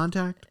under the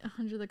contact?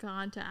 Under the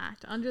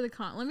contact.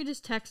 Let me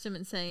just text him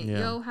and say, Yeah.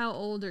 "Yo, how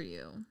old are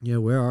you?" Yeah,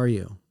 where are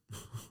you?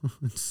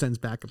 Sends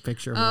back a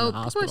picture of him in the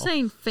People hospital. are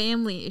saying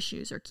family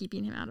issues are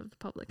keeping him out of the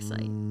public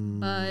sight,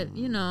 but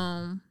you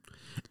know.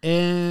 I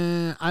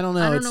don't know. I don't It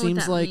know what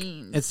seems that like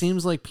means. it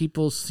seems like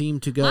people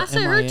seem to go. Last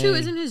MIA. I heard too,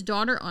 isn't his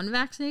daughter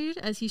unvaccinated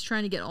as he's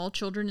trying to get all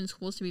children in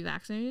schools to be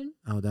vaccinated?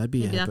 Oh, that'd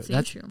be Maybe that's the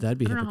issue. that'd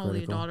be I don't know how old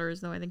your hypocritical. daughter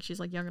is though. I think she's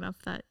like young enough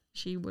that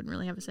she wouldn't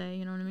really have a say.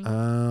 You know what I mean?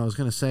 I was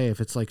gonna say if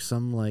it's like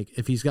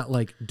if he's got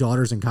like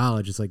daughters in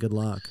college, it's like good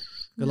luck.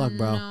 Good luck,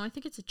 bro. No, I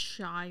think it's a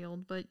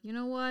child. But you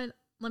know what?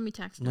 Let me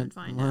text him and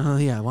find Well, out.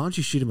 yeah. Why don't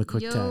you shoot him a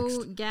quick Yo,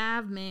 text?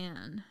 Gav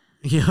man.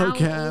 Yo, How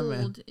Gav, old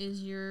man.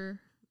 is your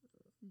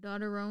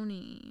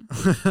daughteroni?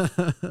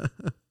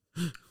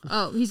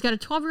 Oh, he's got a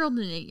 12-year-old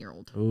and an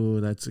 8-year-old. Ooh,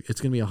 it's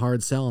gonna be a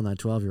hard sell on that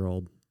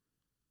 12-year-old.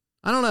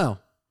 I don't know.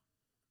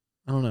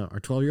 Are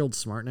 12-year-olds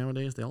smart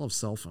nowadays? They all have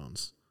cell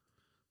phones.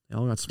 They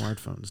all got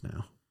smartphones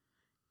now.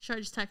 Should I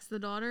just text the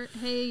daughter?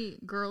 Hey,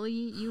 girly,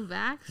 you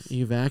vax?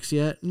 You vax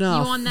yet?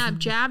 No. You on that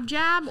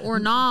jab or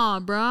nah,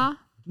 bruh?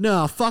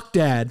 No, fuck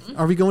dad.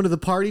 Are we going to the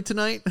party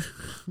tonight?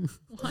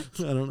 What?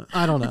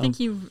 I don't know. I think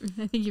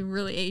you've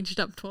really aged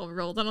up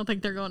 12-year-olds. I don't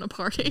think they're going to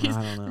parties. I don't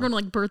know. They're going to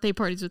like birthday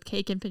parties with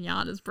cake and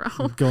piñatas,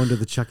 bro. Going to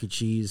the Chuck E.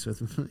 Cheese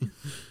with me.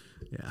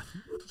 Yeah.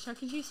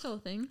 Chuck E. Cheese still a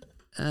thing?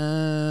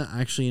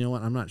 Actually, you know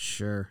what? I'm not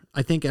sure.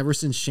 I think ever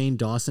since Shane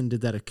Dawson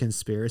did that a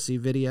conspiracy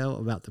video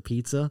about the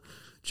pizza,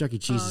 Chuck E.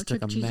 Cheese has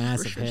took Chuck a E. Cheese is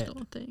massive for sure hit.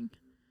 still a thing.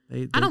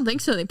 They, I don't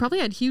think so. They probably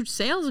had huge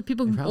sales of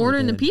people probably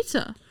ordering the did.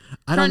 pizza.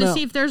 I Trying don't to know.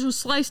 see if theirs was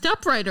sliced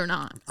up right or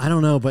not. I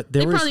don't know, but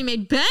there They was probably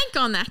made bank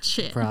on that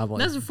shit. Probably.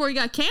 That's before you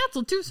got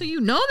canceled too, so you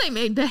know they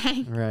made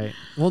bank. right.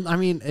 Well, I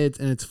mean,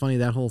 it's funny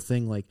that whole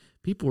thing. Like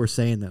people were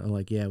saying that,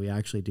 like, yeah, we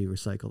actually do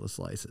recycle the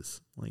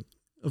slices. Like,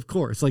 of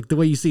course, like the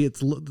way you see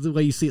it looked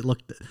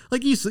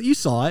like you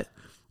saw it.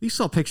 You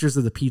saw pictures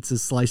of the pizzas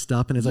sliced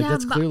up, and it's like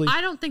that's but clearly.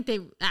 I don't think they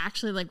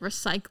actually like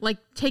recycle, like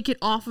take it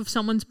off of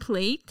someone's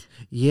plate.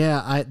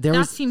 Yeah, there That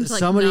was seems like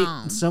somebody.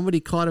 no. Somebody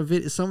caught a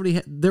video.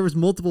 There was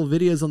multiple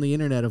videos on the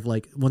internet of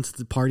like once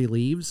the party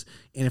leaves,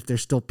 and if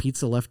there's still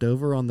pizza left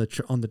over on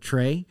the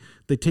tray,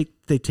 they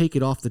take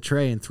it off the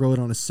tray and throw it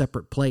on a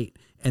separate plate,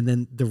 and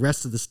then the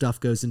rest of the stuff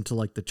goes into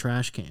like the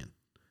trash can.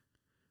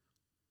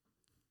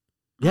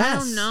 Yes. I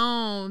don't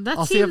know. That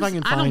I'll seems, see if I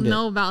can I don't find it.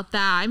 know about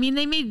that. I mean,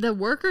 the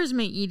workers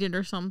may eat it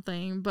or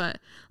something, but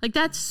like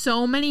that's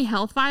so many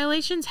health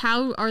violations.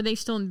 How are they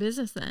still in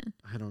business then?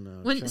 I don't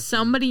know. Wouldn't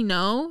somebody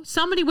know?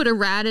 Somebody would have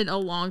ratted a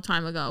long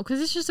time ago because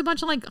it's just a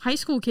bunch of like high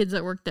school kids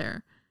that work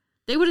there.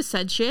 They would have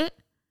said shit.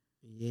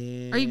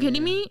 Yeah. Are you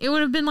kidding me? It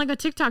would have been like a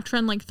TikTok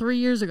trend like 3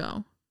 years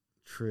ago.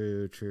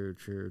 True.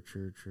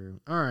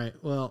 All right.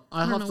 Well,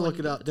 I'll have to look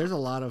it up. There's a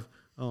lot of.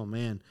 Oh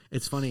man,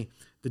 it's funny.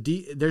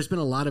 There's been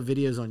a lot of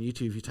videos on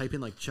YouTube. If you type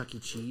in like Chuck E.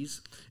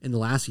 Cheese in the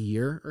last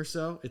year or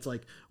so, it's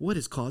like, what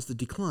has caused the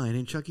decline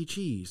in Chuck E.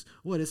 Cheese?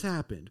 What has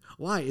happened?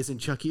 Why isn't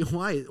Chuck E.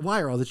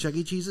 Why are all the Chuck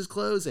E. Cheeses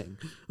closing?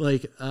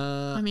 Like,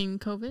 I mean,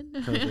 COVID.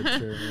 COVID,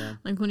 true, yeah.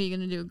 Like, what are you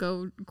gonna do?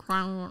 Go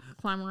climb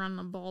around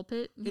the ball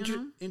pit? You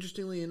know?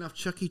 Interestingly enough,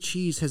 Chuck E.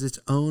 Cheese has its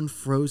own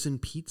frozen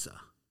pizza.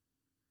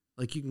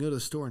 Like, you can go to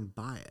the store and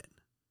buy it.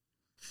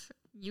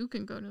 You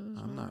can go to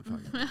the I'm not store.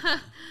 fucking.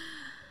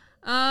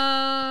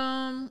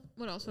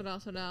 What else?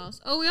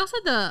 Oh, we also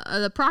had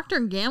the Procter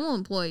 & Gamble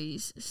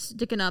employees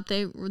sticking up.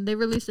 They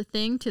released a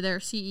thing to their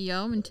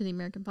CEO and to the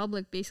American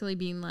public basically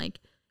being like,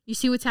 you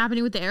see what's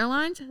happening with the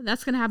airlines?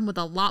 That's going to happen with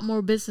a lot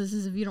more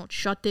businesses if you don't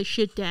shut this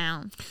shit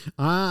down.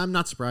 I'm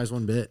not surprised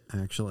one bit,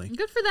 actually.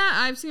 Good for that.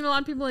 I've seen a lot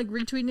of people like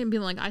retweeting it and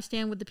being like, I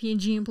stand with the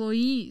P&G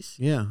employees.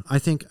 Yeah, I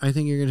think you're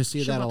going to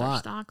see Should've that a bought their lot.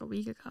 stock a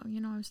week ago. You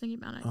know, I was thinking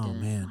about it. I Oh,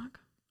 didn't. man. Fuck.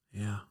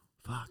 Yeah.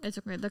 Fuck. It's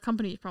okay. The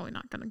company is probably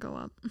not going to go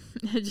up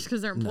just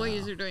because their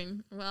employees are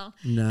doing well.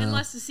 No.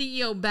 Unless the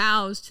CEO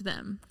bows to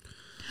them.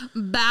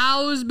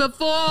 Bows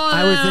before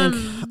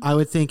I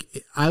would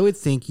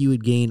think you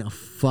would gain a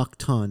fuck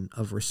ton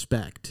of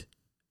respect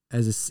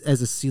as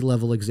a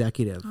C-level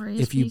executive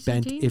if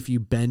you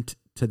bent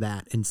to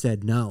that and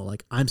said no,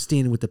 like I'm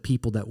standing with the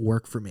people that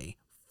work for me.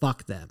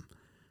 Fuck them.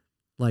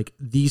 Like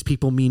these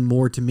people mean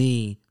more to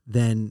me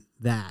than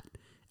that.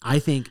 I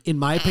think, in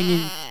my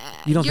opinion,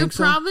 you don't think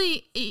so? You're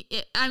probably,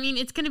 I mean,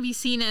 it's going to be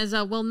seen as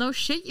a, well, no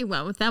shit you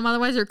went with them.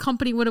 Otherwise, your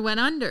company would have went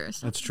under.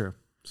 So. That's true.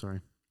 Sorry.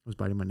 I was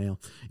biting my nail.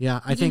 Yeah,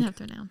 I didn't have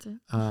to announce it.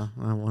 I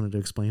wanted to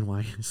explain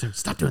why. So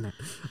stop doing that.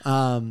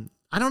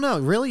 I don't know.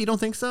 Really? You don't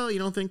think so? You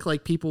don't think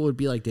like people would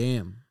be like,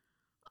 damn,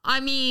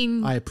 I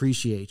mean, I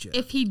appreciate you.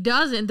 if he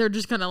doesn't, they're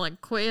just going to like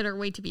quit or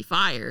wait to be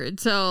fired.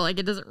 So like,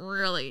 it doesn't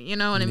really, you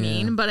know what I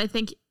mean? But I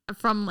think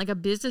from like a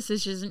business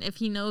decision if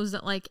he knows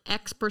that like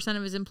X%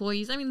 of his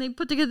employees, I mean, they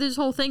put together this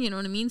whole thing, you know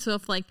what I mean? So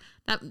if like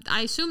that,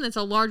 I assume that's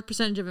a large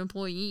percentage of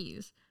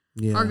employees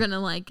are going to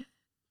like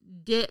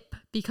dip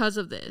because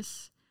of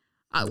this.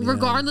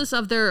 Regardless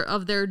of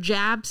their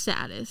jab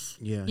status,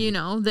 you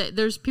know, that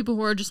there's people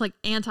who are just like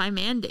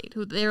anti-mandate,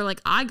 who they're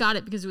like, I got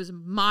it because it was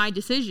my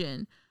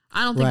decision.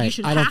 I don't think you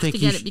should have to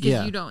get it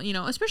because you don't, you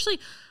know, especially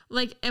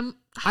like.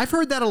 I've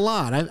heard that a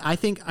lot. I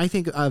think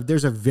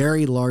there's a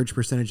very large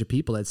percentage of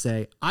people that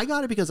say, I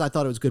got it because I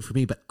thought it was good for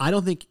me, but I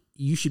don't think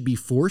you should be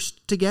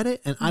forced to get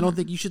it, and I don't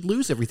think you should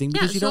lose everything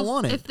because you don't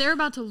want it. If they're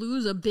about to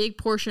lose a big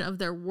portion of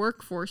their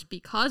workforce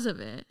because of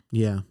it,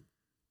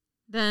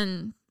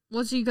 then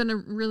what's he gonna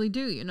really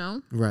do, you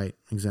know? Right,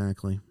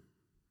 exactly.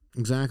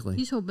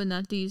 He's hoping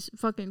that these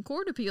fucking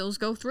court appeals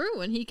go through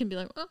and he can be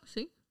like, oh,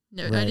 see,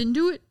 no, I didn't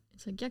do it.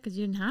 It's like, yeah, because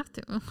you didn't have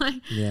to. Like,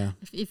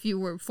 if you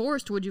were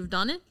forced, would you have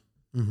done it?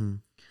 No.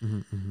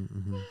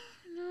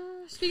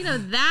 Speaking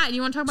of that,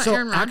 you want to talk about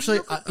Aaron Rodgers?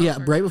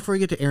 Actually, right before we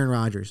get to Aaron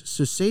Rodgers.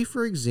 So say,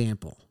 for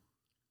example,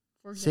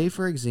 this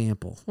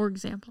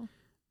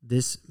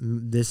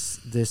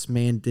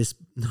man,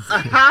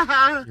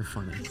 you're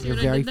funny. You're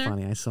very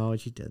funny. I saw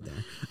what you did there.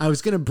 I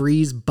was going to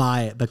breeze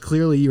by it, but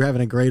clearly you're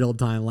having a great old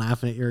time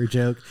laughing at your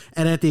joke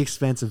and at the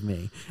expense of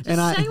me. Say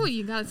what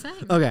you got to say.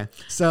 Okay.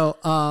 So,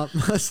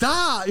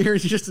 stop. You're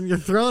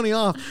throwing me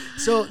off.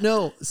 So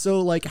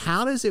like,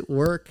 how does it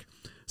work?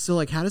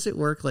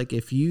 Like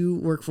if you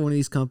work for one of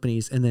these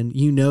companies and then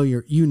you know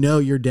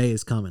your day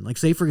is coming. Like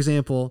say for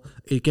example,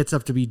 it gets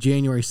up to be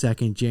January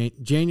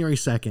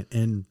 2nd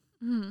and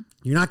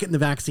you're not getting the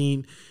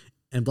vaccine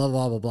and blah,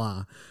 blah, blah,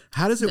 blah.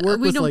 How does it work?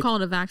 We don't call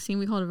it a vaccine.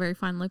 We call it a very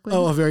fine liquid.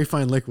 Oh, a very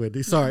fine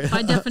liquid. Sorry.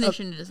 By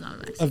definition, it is not a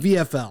vaccine. A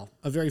VFL,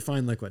 a very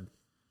fine liquid.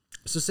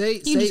 So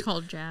say just call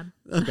it jab.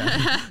 Okay.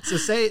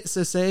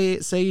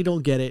 say you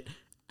don't get it.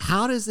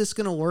 How does this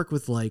going to work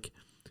with like,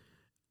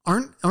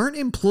 aren't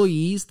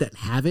employees that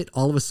have it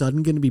all of a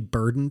sudden going to be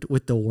burdened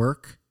with the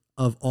work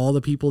of all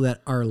the people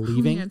that are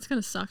leaving? Yeah, it's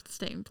going to suck to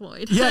stay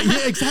employed. Yeah,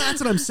 exactly.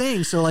 That's what I'm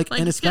saying. So like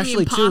and it's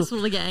especially it's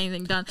impossible to get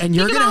anything done. And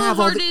you're going to have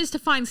how hard it is to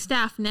find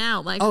staff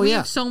now. Like we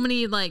have so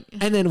many like.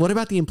 And then what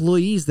about the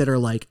employees that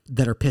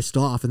are pissed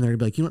off and they're going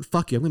to be like, you know what?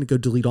 Fuck you. I'm going to go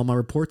delete all my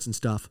reports and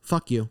stuff.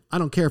 Fuck you. I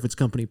don't care if it's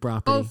company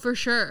property. Oh, for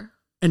sure.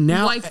 And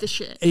now wipe the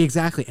shit.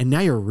 Exactly. And now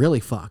you're really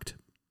fucked.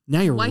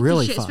 Now you're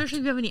really fucked. Especially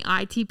if you have any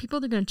IT people,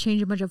 they're going to change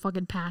a bunch of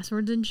fucking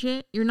passwords and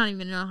shit. You're not even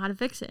going to know how to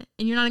fix it.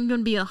 And you're not even going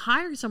to be able to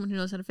hire someone who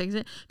knows how to fix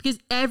it because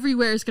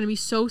everywhere is going to be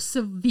so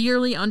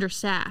severely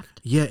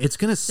understaffed. Yeah, it's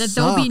going to suck that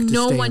there'll be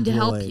no one to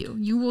help employed. you.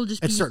 You will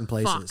just be at certain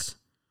places. Fucked.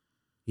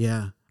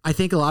 Yeah. I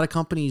think a lot of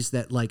companies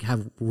that like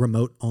have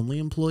remote only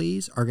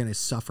employees are going to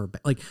suffer.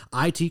 Like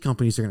IT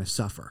companies are going to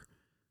suffer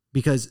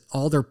because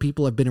all their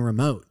people have been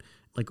remote.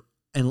 Like,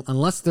 and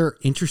unless they're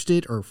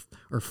interested or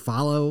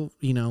follow,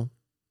 you know,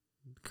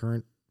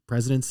 current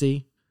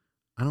presidency,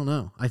 I don't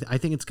know. I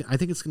think it's going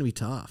to be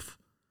tough.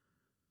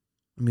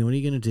 I mean, what are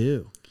you going to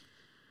do?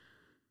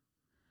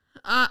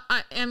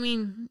 I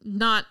mean,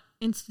 not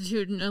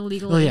institute an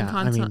illegal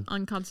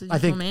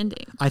unconstitutional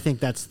mandate. I think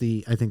that's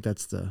the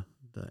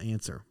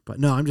answer.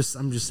 But no, I'm just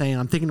saying.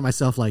 I'm thinking to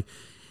myself like,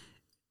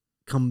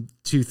 come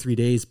 2-3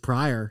 days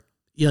prior,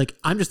 like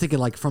I'm just thinking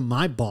like from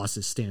my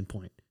boss's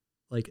standpoint,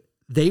 like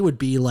they would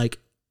be like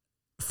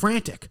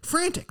frantic.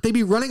 They'd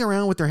be running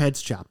around with their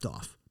heads chopped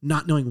off,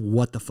 not knowing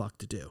what the fuck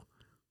to do.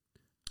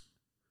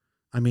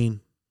 I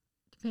mean,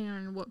 depending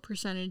on what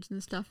percentage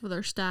and stuff of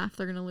their staff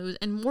they're going to lose,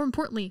 and more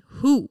importantly,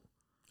 who.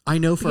 I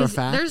know for a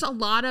fact there's a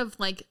lot of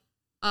like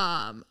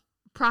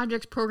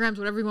projects, programs,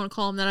 whatever you want to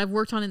call them, that I've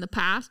worked on in the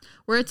past,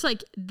 where it's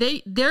like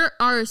there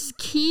are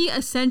key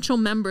essential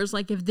members.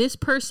 Like if this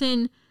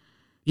person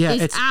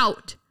is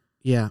out.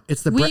 Yeah,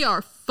 it's we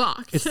are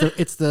fucked. It's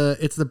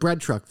the bread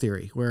truck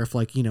theory, where if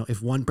like, you know,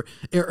 if one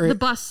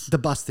the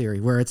bus theory,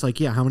 where it's like,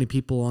 yeah, how many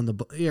people on the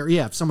bus?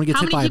 Yeah, if someone gets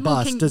hit by a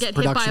bus, does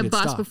production get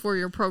stopped before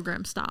your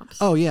program stops?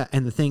 Oh yeah,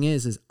 and the thing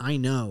is I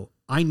know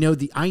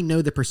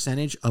the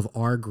percentage of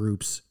our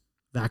group's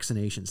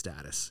vaccination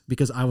status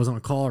because I was on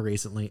a call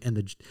recently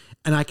and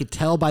I could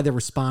tell by the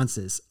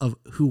responses of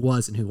who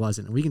was and who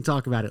wasn't. And we can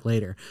talk about it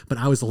later, but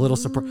I was a little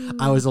surprised.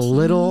 I was a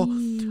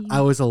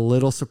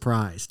little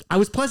surprised. I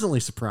was pleasantly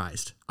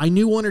surprised. I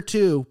knew one or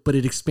two, but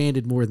it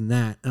expanded more than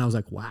that. And I was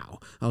like, wow.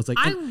 I was like,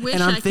 I'm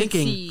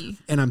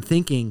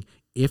thinking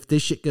if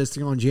this shit goes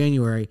through on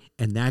January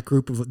and that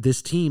group of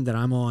this team that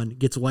I'm on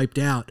gets wiped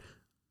out,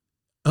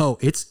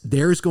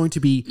 there's going to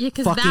be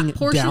because that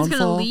portion's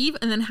going to leave,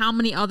 and then how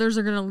many others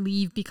are going to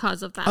leave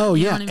because of that? Oh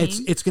yeah,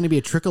 it's going to be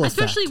a trickle effect.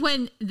 Especially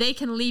when they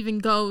can leave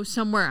and go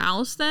somewhere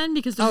else, then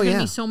because there's going to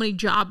be so many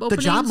job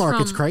openings. The job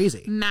market's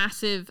crazy,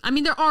 massive. I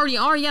mean, there already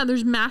are. Yeah,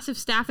 there's massive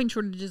staffing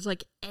shortages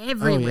like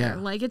everywhere.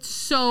 Like it's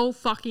so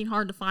fucking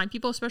hard to find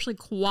people, especially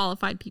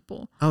qualified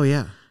people. Oh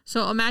yeah.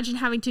 So imagine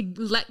having to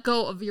let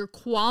go of your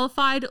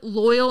qualified,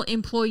 loyal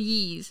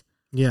employees.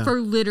 Yeah.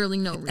 For literally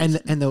no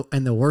reason. And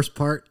the worst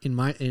part in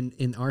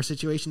our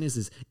situation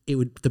is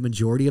the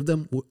majority of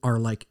them are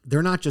like,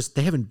 they're not just,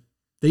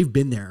 they've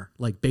been there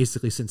like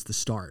basically since the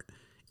start.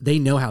 they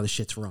know how the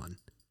shit's run,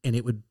 and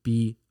it would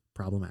be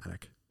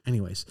problematic.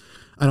 Anyways,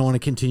 I don't want to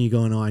continue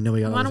going on. I know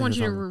we got. I don't want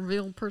you to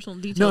reveal personal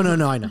details. No. I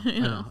know. I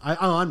know.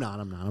 I'm not.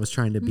 I was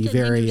trying to be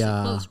very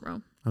close,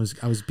 bro. I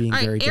was being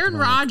all very. Right, Aaron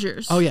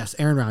Rodgers. Oh yes,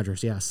 Aaron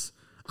Rodgers. Yes,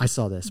 I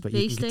saw this, but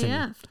you can continue.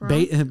 AF,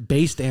 bro.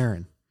 Based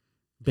Aaron.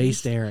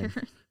 Based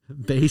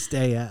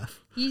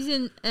AF. He's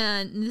in,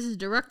 and this is a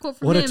direct quote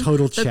from what him. What a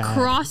total the Chad.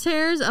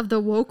 Crosshairs of the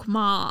woke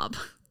mob.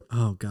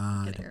 Oh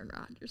God. Aaron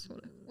Rodgers.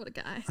 What a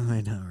guy.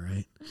 I know,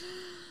 right?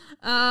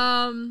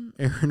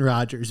 Aaron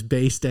Rodgers,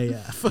 based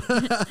AF.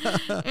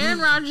 Aaron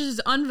Rodgers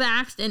is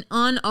unvaxxed and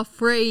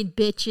unafraid,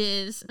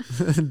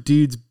 bitches.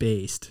 Dude's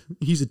based.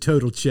 He's a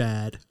total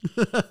Chad.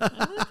 I don't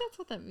think that's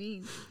what that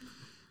means.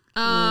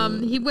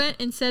 He went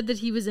and said that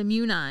he was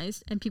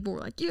immunized, and people were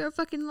like, "You're a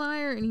fucking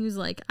liar," and he was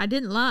like, "I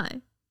didn't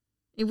lie.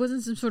 It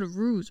wasn't some sort of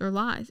ruse or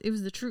lies. It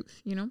was the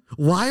truth, you know?"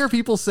 Why are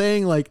people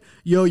saying like,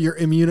 "Yo, you're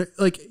immune"?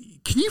 Like,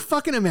 can you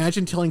fucking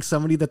imagine telling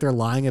somebody that they're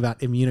lying about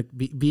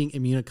being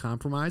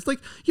immunocompromised? Like,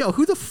 yo,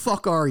 who the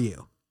fuck are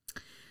you?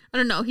 I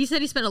don't know. He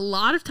said he spent a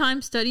lot of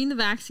time studying the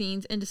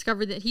vaccines and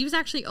discovered that he was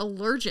actually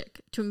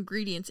allergic to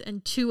ingredients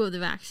in 2 of the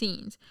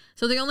vaccines.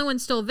 So the only one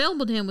still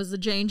available to him was the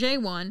J&J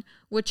one,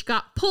 which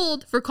got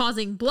pulled for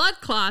causing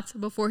blood clots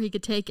before he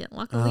could take it.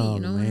 Luckily, you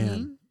know what I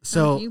mean?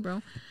 So, you,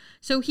 bro.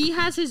 So he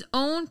has his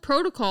own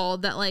protocol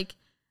that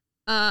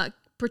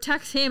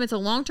protects him. It's a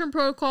long-term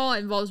protocol. It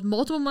involves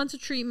multiple months of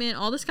treatment,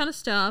 all this kind of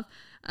stuff.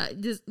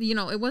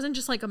 It wasn't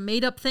just like a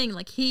made-up thing.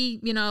 Like he,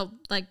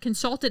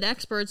 consulted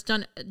experts,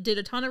 did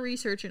a ton of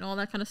research and all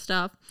that kind of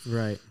stuff.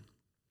 Right.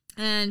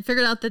 And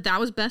figured out that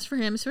was best for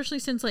him, especially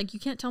since you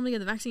can't tell him to get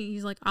the vaccine.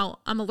 He's like,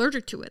 I'm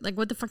allergic to it. Like,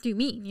 what the fuck do you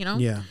mean? You know?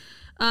 Yeah.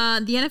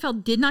 The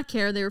NFL did not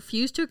care. They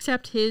refused to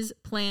accept his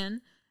plan,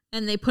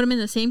 and they put him in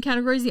the same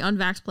category as the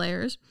unvaxxed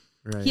players.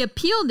 Right. He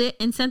appealed it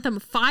and sent them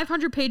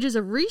 500 pages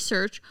of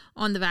research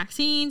on the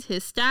vaccines,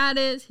 his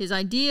status, his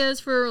ideas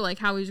for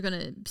how he was going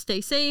to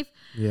stay safe.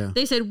 Yeah.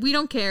 They said, we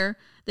don't care.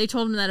 They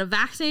told him that a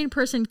vaccinated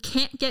person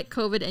can't get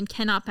COVID and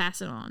cannot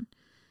pass it on.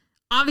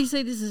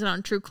 Obviously, this is an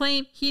untrue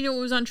claim. He knew it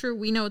was untrue.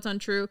 We know it's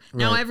untrue.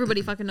 Now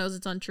everybody fucking knows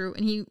it's untrue.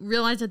 And he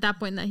realized at that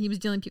point that he was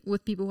dealing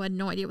with people who had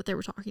no idea what they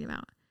were talking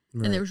about.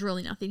 Right. And there was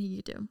really nothing he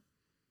could do.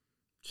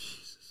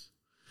 Jesus.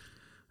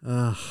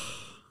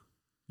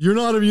 You're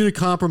not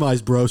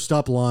immunocompromised, bro.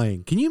 Stop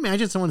lying. Can you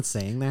imagine someone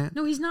saying that?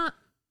 No, he's not.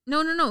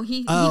 No.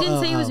 He didn't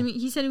say he was.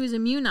 He said he was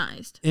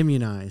immunized.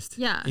 Immunized.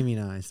 Yeah.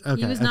 Immunized.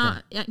 Okay. He was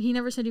not. Yeah, he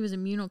never said he was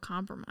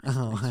immunocompromised.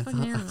 Oh, it's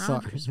fucking Aaron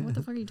Rodgers. What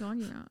the fuck are you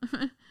talking about?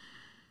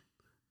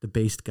 The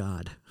based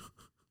god.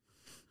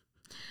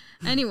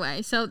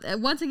 Anyway, so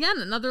once again,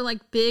 another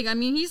big. I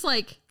mean, he's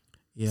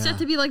set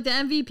to be the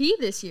MVP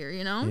this year.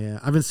 You know. Yeah,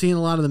 I've been seeing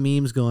a lot of the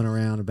memes going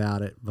around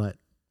about it, but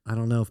I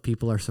don't know if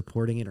people are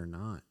supporting it or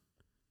not.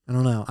 I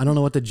don't know. I don't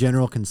know what the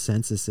general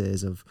consensus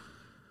is of,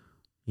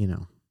 I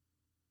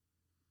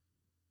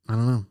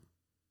don't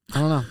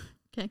know.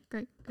 Okay,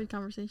 great. Good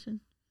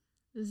conversation.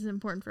 This is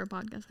important for a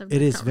podcast.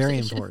 It is very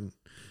important.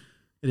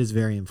 It is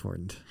very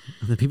important.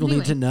 The people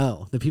need to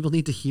know. The people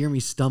need to hear me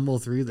stumble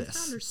through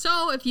this.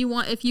 So if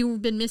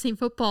you've been missing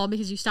football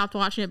because you stopped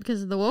watching it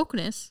because of the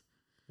wokeness,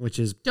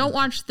 don't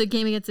watch the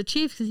game against the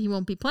Chiefs because he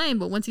won't be playing.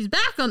 But once he's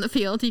back on the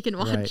field, he can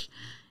watch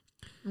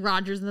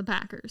Rodgers and the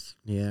Packers.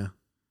 Yeah.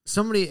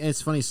 Somebody,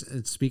 it's funny.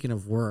 Speaking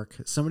of work,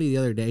 somebody the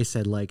other day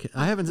said,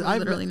 I haven't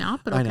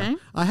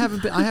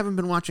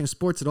been watching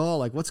sports at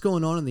all. What's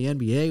going on in the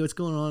NBA? What's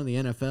going on in the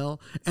NFL?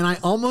 And I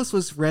almost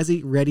was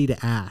ready to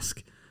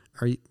ask,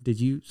 did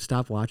you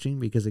stop watching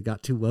because it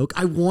got too woke?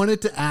 I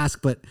wanted to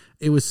ask, but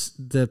it was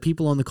the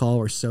people on the call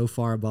were so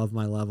far above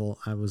my level.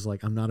 I was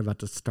like, I'm not about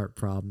to start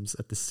problems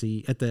at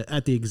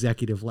the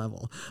executive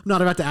level. I'm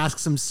not about to ask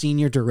some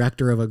senior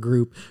director of a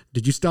group,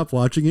 did you stop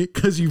watching it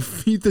because you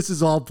think this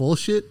is all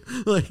bullshit?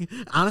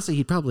 Honestly,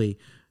 he'd probably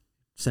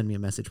send me a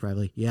message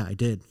privately. Yeah, I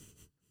did.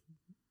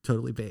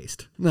 Totally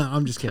based. No,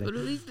 I'm just kidding.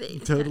 Totally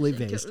based. Totally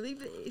based. Totally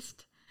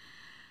based.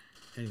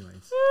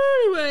 Anyways,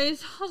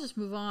 I'll just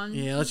move on.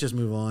 Yeah, let's just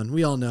move on.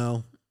 We all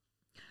know.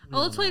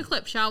 Let's play a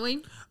clip, shall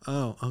we?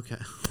 Oh, okay.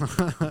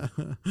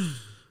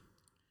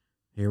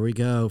 Here we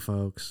go,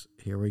 folks.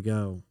 Here we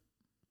go.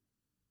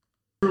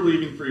 You were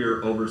leaving for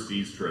your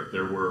overseas trip.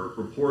 There were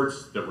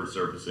reports that were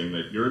surfacing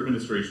that your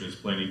administration is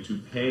planning to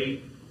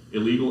pay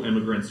illegal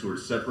immigrants who are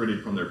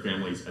separated from their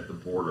families at the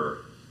border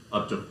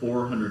up to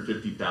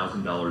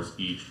 $450,000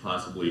 each,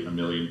 possibly $1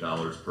 million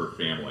per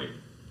family.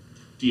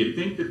 Do you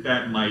think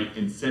that might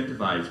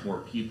incentivize more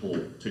people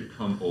to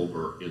come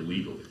over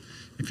illegally?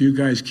 If you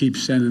guys keep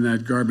sending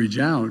that garbage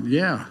out,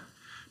 yeah,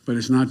 but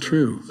it's not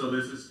true. So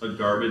this is a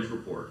garbage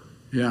report?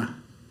 Yeah.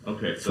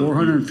 Okay. So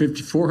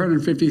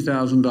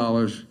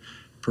 $450,000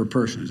 per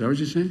person. Is that what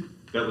you're saying?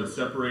 That was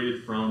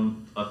separated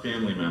from a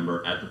family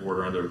member at the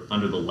border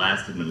under the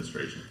last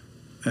administration.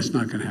 That's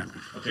not going to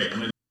happen. Okay.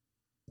 And then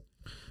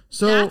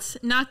so that's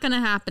not going to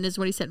happen is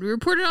what he said. We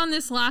reported on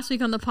this last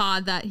week on the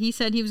pod that he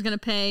said he was going to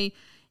pay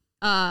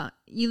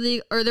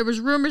there was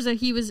rumors that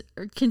he was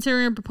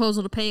considering a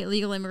proposal to pay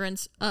illegal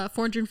immigrants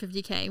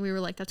 $450K. We were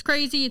like, that's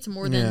crazy. It's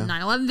more than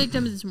 9/11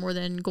 victims. It's more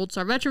than Gold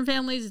Star veteran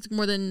families. It's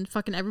more than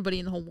fucking everybody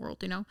in the whole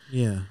world, you know?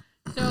 Yeah.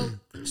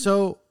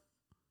 So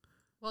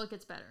well, it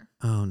gets better.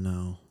 Oh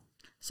no.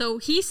 So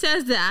he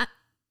says that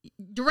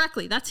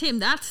directly. That's him.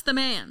 That's the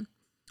man.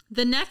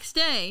 The next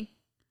day,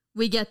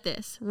 we get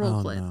this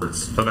roll clip. No.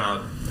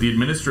 About the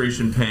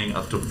administration paying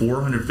up to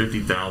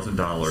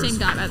 $450,000 Same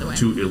guy, by the way.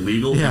 to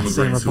illegal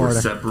immigrants who are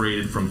reporter.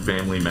 separated from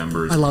family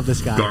members. I love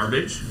this guy.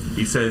 Garbage.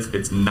 He says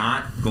it's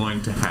not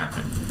going to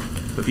happen.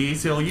 But the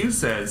ACLU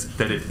says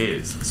that it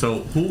is. So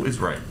who is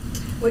right?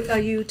 Wait, are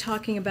you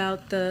talking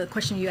about the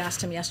question you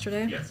asked him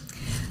yesterday? Yes.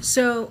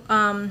 So,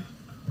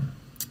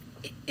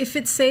 if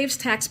it saves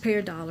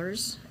taxpayer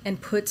dollars and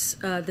puts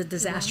the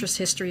disastrous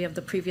history of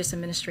the previous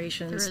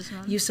administration's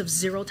use of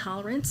zero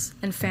tolerance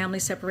and family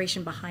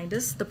separation behind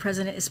us, the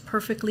president is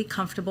perfectly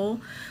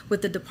comfortable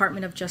with the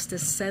Department of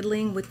Justice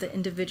settling with the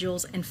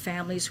individuals and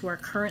families who are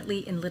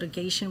currently in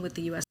litigation with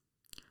the U.S.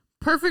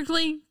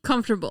 Perfectly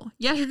comfortable.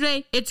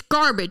 Yesterday, it's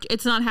garbage.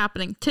 It's not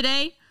happening.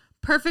 Today,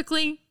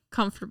 perfectly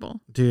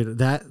comfortable. Dude,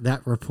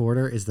 that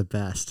reporter is the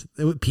best.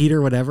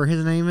 Peter, whatever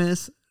his name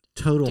is,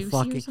 total Doocy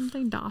fucking or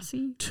something?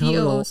 Dossie?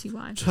 total,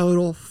 DOOCY.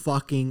 total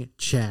fucking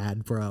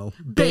Chad, bro.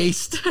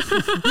 Based,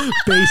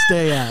 based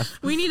AF.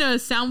 We need a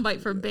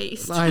soundbite for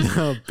based. I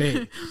know,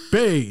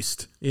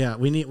 based. Yeah,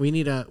 we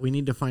need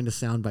to find a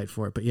soundbite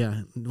for it. But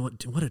yeah,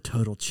 what a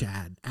total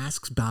Chad.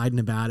 Asks Biden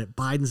about it.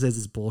 Biden says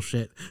it's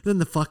bullshit. Then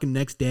the fucking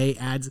next day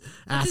asks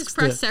his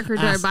press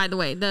secretary, by the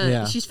way.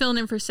 Yeah. She's filling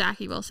in for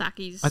Psaki. Well,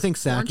 Psaki's I think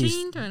Psaki's.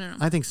 quarantined? I don't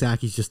know. I think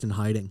Psaki's just in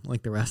hiding,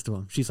 like the rest of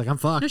them. She's like, I'm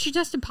fucked. No, she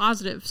tested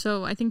positive,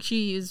 so I think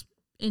she is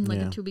in like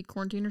Yeah. a 2-week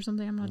quarantine or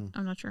something.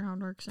 I'm not sure how it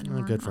works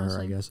anymore. Good for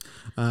honestly. her,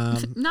 I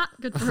guess. Not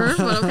good for her,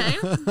 but okay.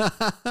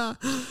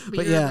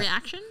 But your yeah.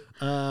 reaction?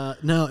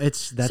 No,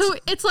 that's So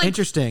it's like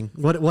interesting.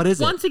 What is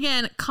it? once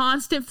again,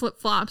 constant flip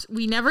flops.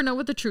 We never know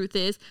what the truth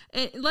is.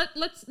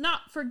 Let's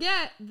not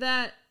forget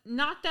that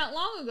not that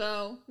long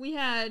ago we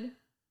had.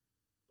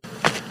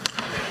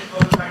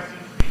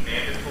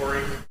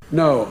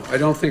 No, I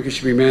don't think it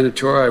should be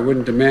mandatory. I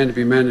wouldn't demand to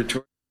be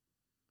mandatory.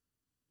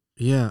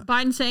 Yeah.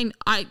 Biden saying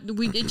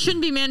it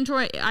shouldn't be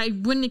mandatory.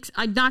 I'm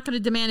not going to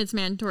demand it's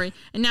mandatory.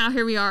 And now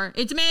here we are.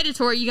 It's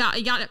mandatory. You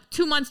got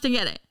 2 months to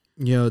get it.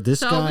 This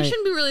So guy. we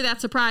shouldn't be really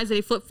that surprised that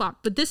he flip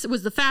flopped. But this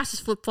was the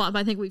fastest flip flop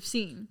I think we've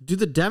seen. Do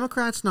the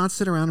Democrats not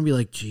sit around and be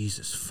like,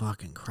 Jesus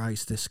fucking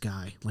Christ, this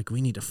guy? Like, we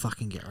need to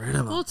fucking get rid of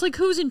him. Well, it's like,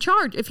 who's in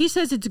charge? If he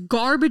says it's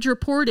garbage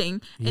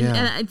reporting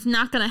and it's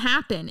not going to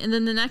happen, and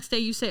then the next day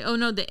you say, oh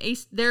no, they're going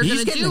to do it.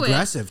 He's getting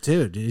aggressive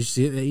too. Did you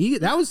see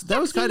it? That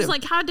was kind of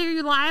like, how dare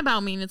you lie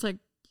about me? And it's like,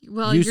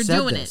 well, You you're said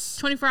doing this.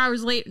 it 24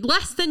 hours later,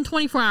 less than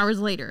 24 hours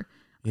later.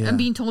 Yeah. I'm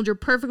being told you're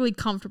perfectly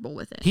comfortable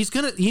with it.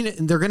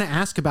 they're gonna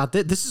ask about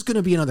that. This is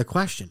gonna be another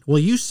question. Well,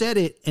 you said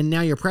it, and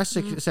now your press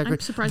secretary. I'm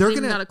surprised they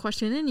even got a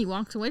question in. He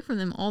walks away from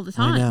them all the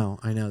time.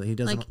 I know that he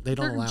doesn't. Like, they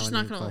don't they're allow just any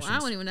not going to questions.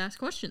 allow anyone to ask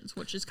questions,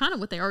 which is kind of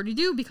what they already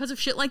do because of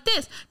shit like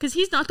this. Because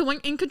he's not the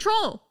one in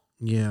control.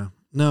 Yeah.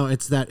 No,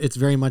 it's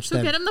very much So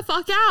that. get him the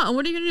fuck out. And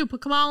what are you going to do?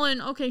 Put Kamala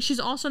in. Okay, she's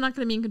also not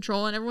going to be in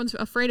control, and everyone's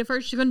afraid of her.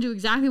 She's going to do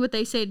exactly what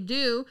they say to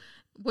do,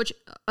 which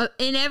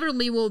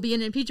inevitably will be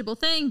an impeachable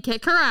thing.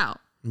 Kick her out.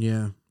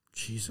 Yeah.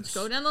 Jesus. Let's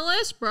go down the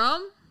list,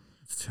 bro.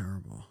 It's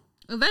terrible.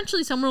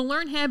 Eventually, someone will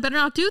learn, hey, I better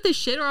not do this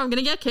shit or I'm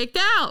going to get kicked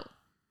out.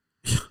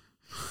 You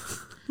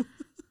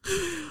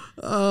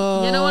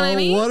know what I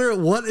mean?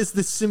 What is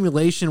the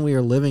simulation we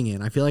are living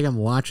in? I feel like I'm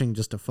watching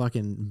just a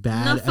fucking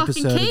bad Not fucking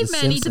episode of The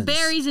caveman eat the Simpsons.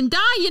 berries and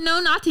die,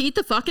 not to eat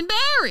the fucking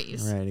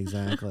berries. Right,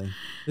 exactly.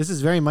 This is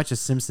very much a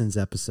Simpsons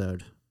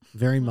episode.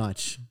 Very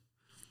much.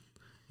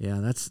 Yeah,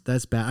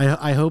 that's bad.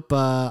 I hope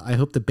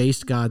the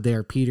based god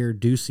there, Peter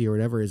Doocy or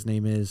whatever his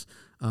name is,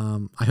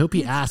 I hope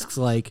he asks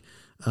like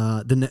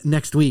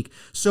next week.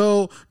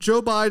 So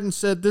Joe Biden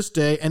said this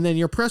day, and then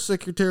your press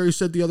secretary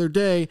said the other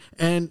day,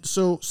 and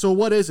so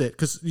what is it?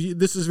 Because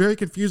this is very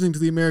confusing to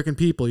the American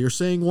people. You're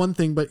saying one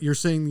thing, but you're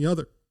saying the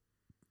other.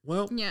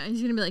 Well, yeah,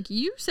 he's gonna be like,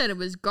 you said it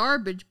was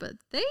garbage, but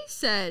they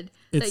said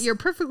that you're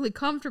perfectly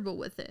comfortable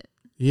with it.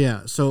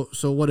 Yeah. So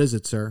what is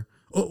it, sir?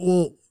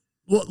 Oh,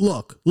 well,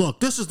 look.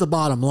 This is the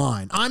bottom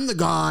line. I'm the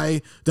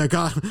guy that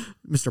got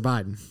Mr.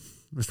 Biden.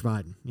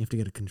 You have to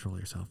get to control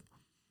yourself.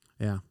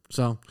 Yeah.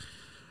 So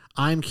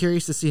I'm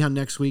curious to see how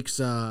next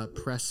week's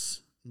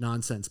press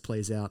nonsense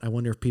plays out. I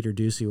wonder if Peter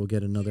Doocy will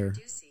get another.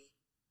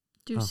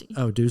 Doocy.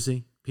 Oh,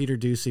 Doocy. Peter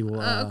Doocy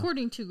will.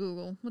 According to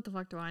Google, what the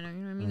fuck do I know? You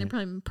know what I mean? They're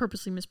probably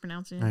purposely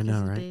mispronouncing it. I know,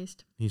 he's right?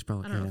 Based. He's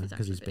probably I don't know if he's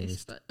because actually he's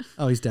based. based. But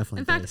Oh, he's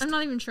definitely. in fact, based. I'm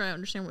not even sure I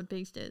understand what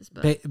based is.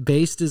 But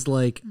Based is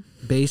like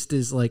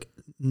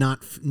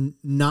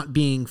not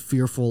being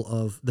fearful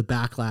of the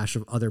backlash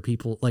of other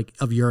people, like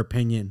of your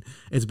opinion.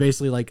 It's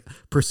basically like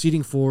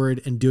proceeding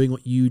forward and doing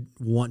what you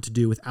want to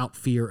do without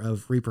fear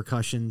of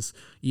repercussions.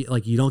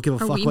 You don't give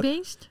a are fuck. we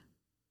based?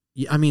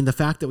 I mean, the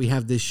fact that we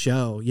have this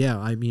show,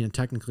 I mean,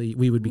 technically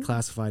we would be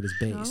classified as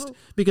based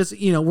because,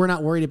 you know, we're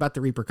not worried about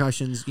the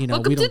repercussions. You know,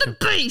 welcome we don't to the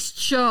based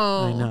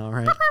show. I know,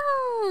 right?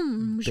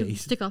 We should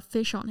stick a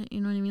fish on it.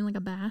 You know what I mean? Like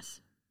a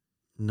bass.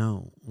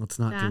 No, let's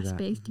not do that.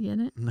 Based, you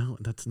get it? No,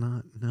 that's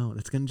not. No,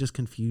 that's going to just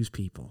confuse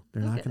people.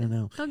 They're not going to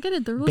know. They'll get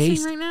it. They're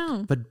listening right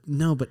now.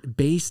 But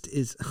based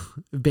is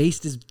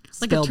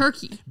like a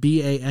turkey.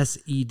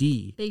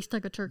 BASED. Based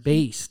like a turkey.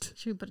 Based.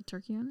 Should we put a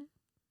turkey on it?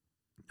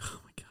 Oh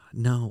my God,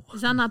 no.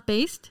 Is that not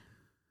based?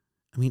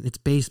 I mean, it's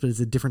based, but it's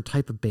a different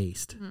type of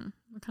based.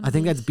 I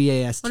think that's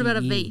BAST. What about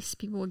a vase?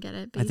 People will get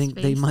it. I think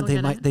they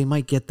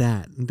might get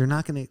that. They're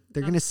not gonna.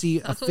 They're gonna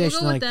see a fish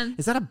and like,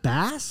 is that a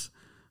bass?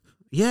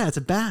 Yeah, it's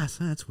a bass.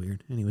 That's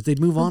weird. Anyways,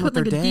 they'd move on with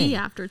their day. Put like a D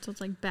after it, so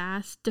it's like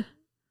bast,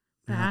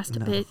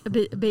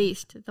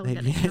 based. They'll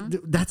get it. You know?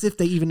 That's if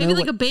they even know. Maybe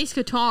like a bass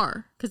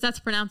guitar, because that's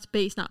pronounced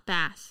bass, not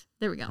bass.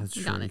 There we go. That's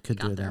we true. got it. You could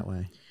do it that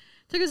way.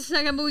 Took us a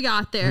second, but we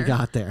got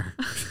there.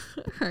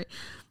 All right.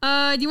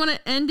 Do you want to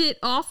end it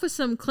off with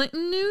some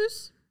Clinton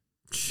news?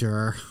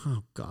 Sure.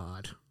 Oh,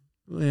 God.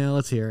 Well,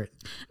 let's hear it.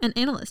 An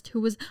analyst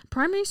who was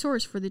primary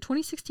source for the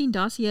 2016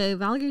 dossier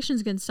of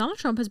allegations against Donald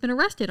Trump has been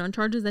arrested on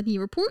charges that he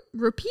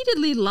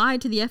repeatedly lied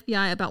to the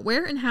FBI about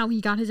where and how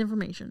he got his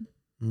information.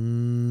 Read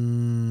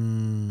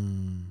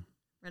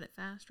it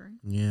fast, right?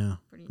 Yeah.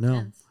 Pretty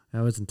intense. No,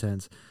 that was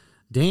intense.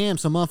 Damn,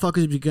 some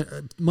motherfuckers are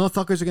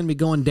going to be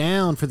going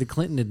down for the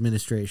Clinton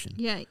administration.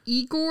 Yeah,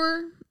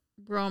 Igor,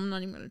 bro, I'm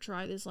not even going to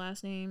try this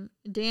last name.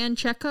 Dan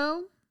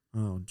Cheko.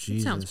 Oh,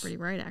 Jesus. It sounds pretty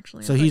right,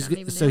 actually. So he's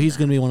going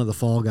to be one of the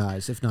fall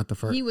guys, if not the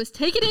first. He was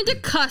taken into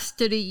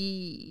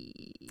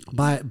custody.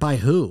 By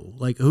who?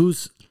 Like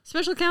who's?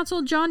 Special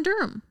Counsel John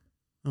Durham.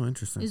 Oh,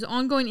 interesting. Is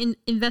ongoing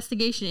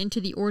investigation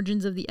into the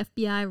origins of the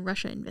FBI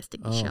Russia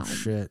investigation. Oh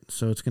shit!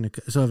 So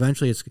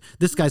eventually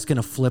this guy's going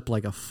to flip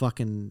like a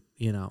fucking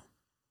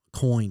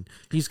coin.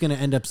 He's going to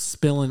end up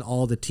spilling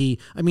all the tea.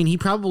 I mean, he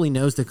probably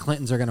knows the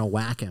Clintons are going to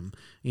whack him.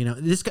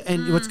 This guy,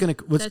 and this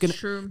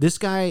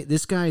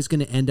guy is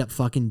going to end up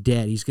fucking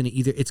dead. He's going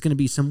to it's going to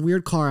be some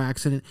weird car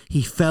accident.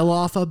 He fell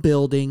off a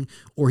building,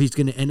 or he's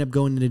going to end up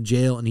going into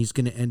jail, and he's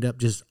going to end up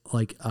just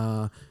like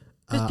because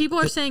people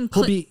are saying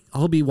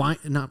he'll be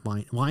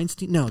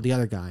Weinstein. No, the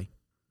other guy,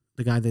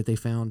 the guy that they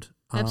found.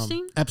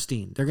 Epstein.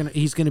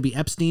 He's gonna be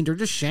Epstein or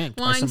just shanked.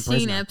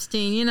 Weinstein,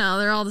 Epstein.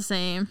 They're all the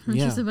same. It's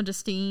just a bunch of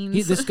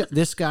steams.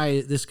 This guy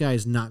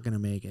is not gonna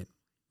make it,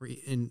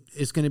 and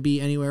it's gonna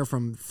be anywhere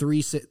from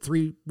 3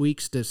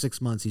 weeks to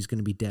 6 months. He's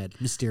gonna be dead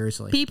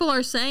mysteriously. People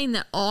are saying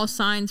that all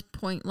signs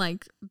point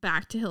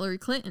back to Hillary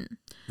Clinton.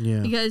 Yeah,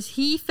 because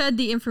he fed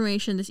the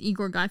information. This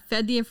Igor guy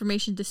fed the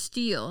information to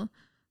Steele,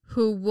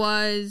 who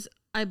was,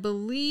 I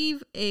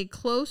believe, a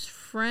close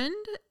friend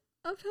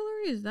of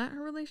Hillary. Is that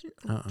her relation?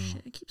 Oh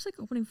shit! It keeps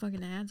opening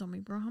fucking ads on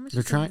me, bro. How much?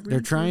 They're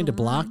trying to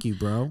block you,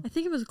 bro. I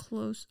think it was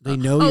close. They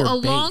know you're a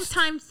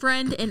longtime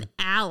friend and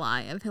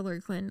ally of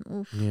Hillary Clinton.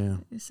 Oof. Yeah,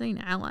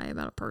 saying ally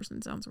about a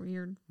person sounds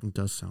weird. It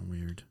does sound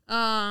weird.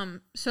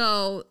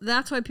 So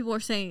that's why people are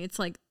saying it's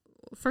like,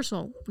 first of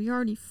all, we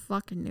already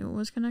fucking knew it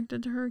was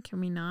connected to her. Can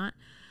we not?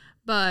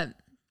 But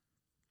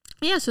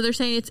yeah, so they're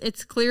saying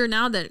it's clear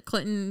now that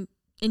Clinton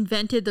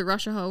invented the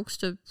Russia hoax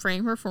to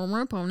frame her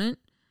former opponent.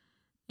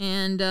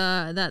 And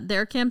that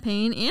their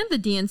campaign and the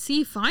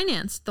DNC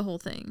financed the whole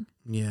thing.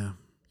 Yeah.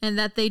 And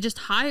that they just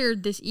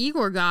hired this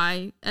Igor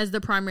guy as the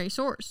primary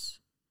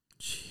source.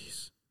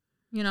 Jeez.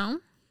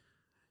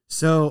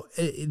 So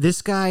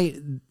this guy,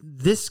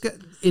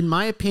 in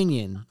my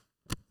opinion,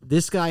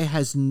 there's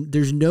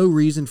no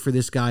reason for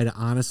this guy to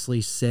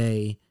honestly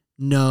say,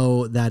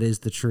 no, that is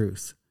the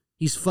truth.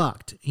 He's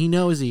fucked. He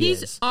knows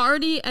He's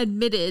already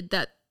admitted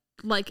that,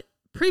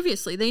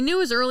 previously, they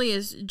knew as early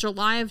as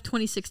July of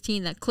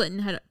 2016 that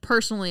Clinton had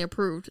personally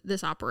approved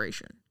this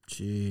operation.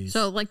 Jeez.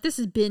 So, this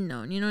has been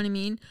known, you know what I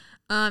mean?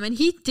 And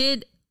he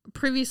did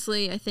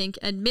previously, I think,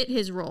 admit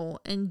his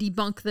role and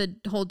debunk the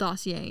whole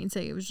dossier and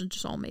say it was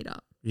just all made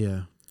up.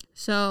 Yeah.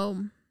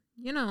 So,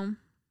 Damn.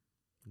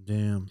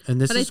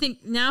 And I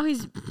think now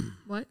he's...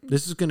 What?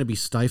 This is going to be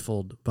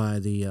stifled by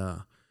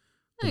the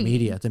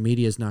media. The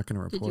media is not going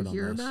to report on this. Did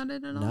you hear about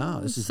it at all?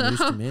 No, this is news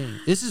to me.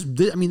 This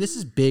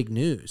is big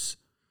news.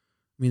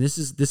 I mean, this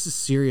is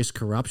serious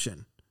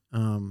corruption.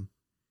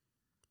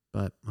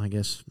 But I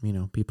guess,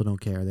 people don't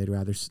care.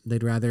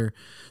 They'd rather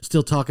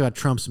still talk about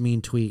Trump's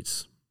mean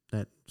tweets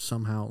that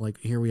somehow,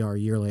 here we are a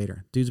year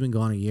later. Dude's been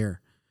gone a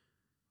year.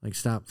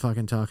 Stop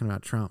fucking talking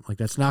about Trump.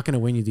 That's not going to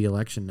win you the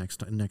election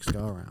next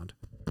go around.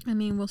 I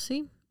mean, we'll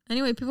see.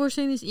 Anyway, people are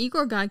saying this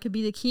Igor guy could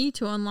be the key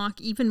to unlock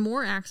even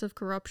more acts of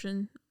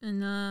corruption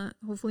and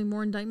hopefully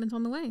more indictments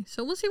on the way.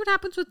 So we'll see what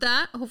happens with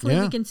that. Hopefully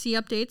we can see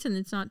updates and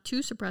it's not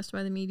too suppressed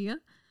by the media.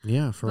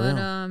 Yeah, for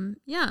real.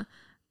 Yeah.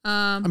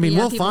 I mean,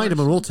 we'll find them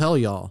and we'll tell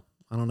y'all.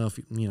 I don't know if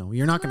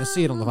you're not going to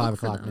see it on the 5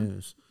 o'clock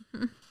news.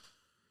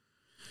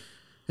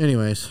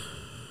 Anyways,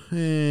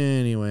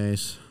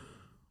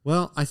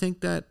 well, I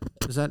think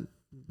does that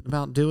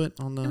about do it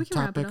on the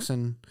topics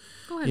and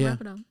go ahead,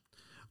 wrap it up.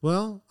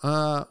 Well,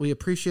 we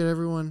appreciate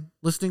everyone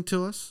listening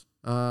to us.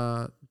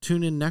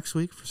 tune in next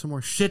week for some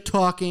more shit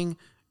talking.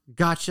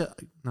 Gotcha.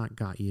 Not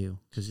got you,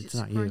 because it's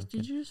not you.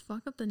 Did you just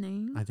fuck up the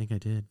name? I think I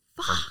did.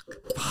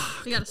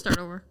 Fuck. We got to start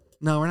over.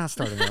 No, we're not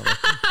starting over.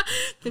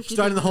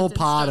 Starting the whole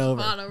pod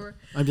over.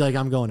 I'd be like,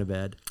 I'm going to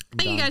bed.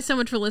 Thank you guys so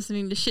much for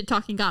listening to Shit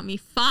Talking Got Me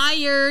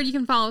Fired. You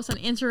can follow us on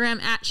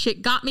Instagram at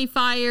Shit Got Me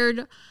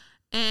Fired.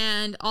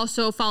 And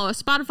also follow us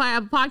Spotify,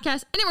 Apple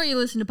Podcasts, anywhere you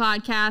listen to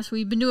podcasts.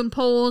 We've been doing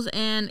polls,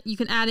 and you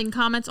can add in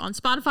comments on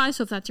Spotify.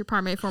 So if that's your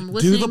primary form of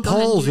listening, do the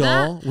polls,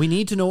 y'all. We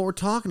need to know what we're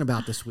talking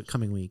about this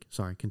coming week.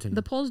 Sorry, continue.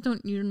 The polls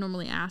don't you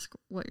normally ask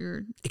what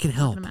you're it can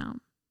help about,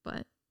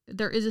 but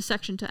there is a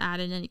section to add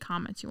in any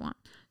comments you want,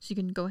 so you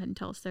can go ahead and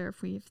tell us there.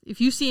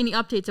 If you see any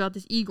updates about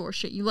this Igor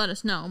shit, you let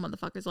us know,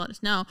 motherfuckers. Let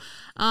us know.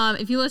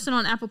 If you listen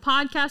on Apple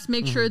Podcasts,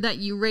 make sure that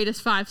you rate us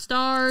 5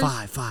 stars.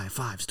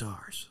 5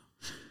 stars.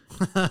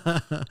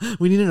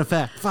 We need an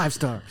effect. 5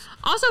 stars.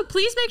 Also,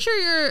 please make sure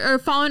you're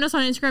following us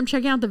on Instagram,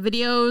 checking out the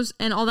videos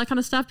and all that kind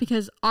of stuff,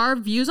 because our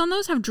views on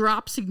those have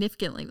dropped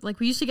significantly. Like,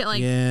 we used to get I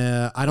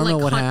don't know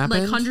what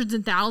happened. Like hundreds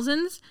and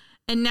thousands,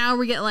 and now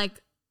we get like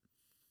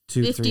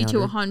 50 to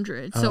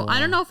 100. So I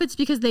don't know if it's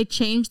because they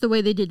changed the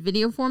way they did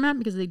video format,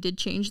 because they did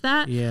change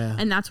that. Yeah.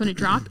 And that's when it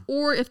dropped.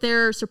 Or if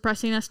they're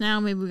suppressing us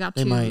now, maybe we got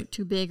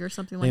too big or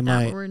something like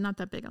that. But we're not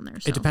that big on there.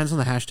 So. It depends on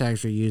the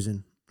hashtags you're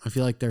using. I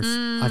feel like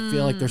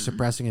they're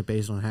suppressing it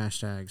based on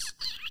hashtags.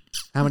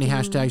 How many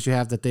hashtags you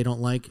have that they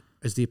don't like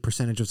is the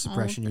percentage of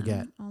suppression you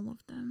get. All of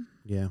them.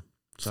 Yeah.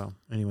 So,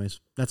 anyways,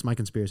 that's my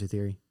conspiracy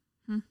theory.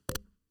 Come,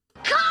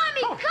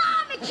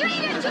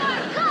 traitor to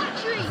our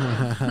country.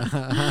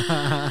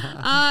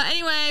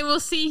 Anyway, we'll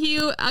see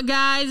you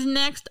guys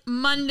next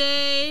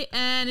Monday,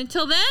 and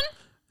until then,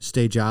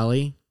 stay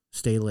jolly,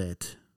 stay lit.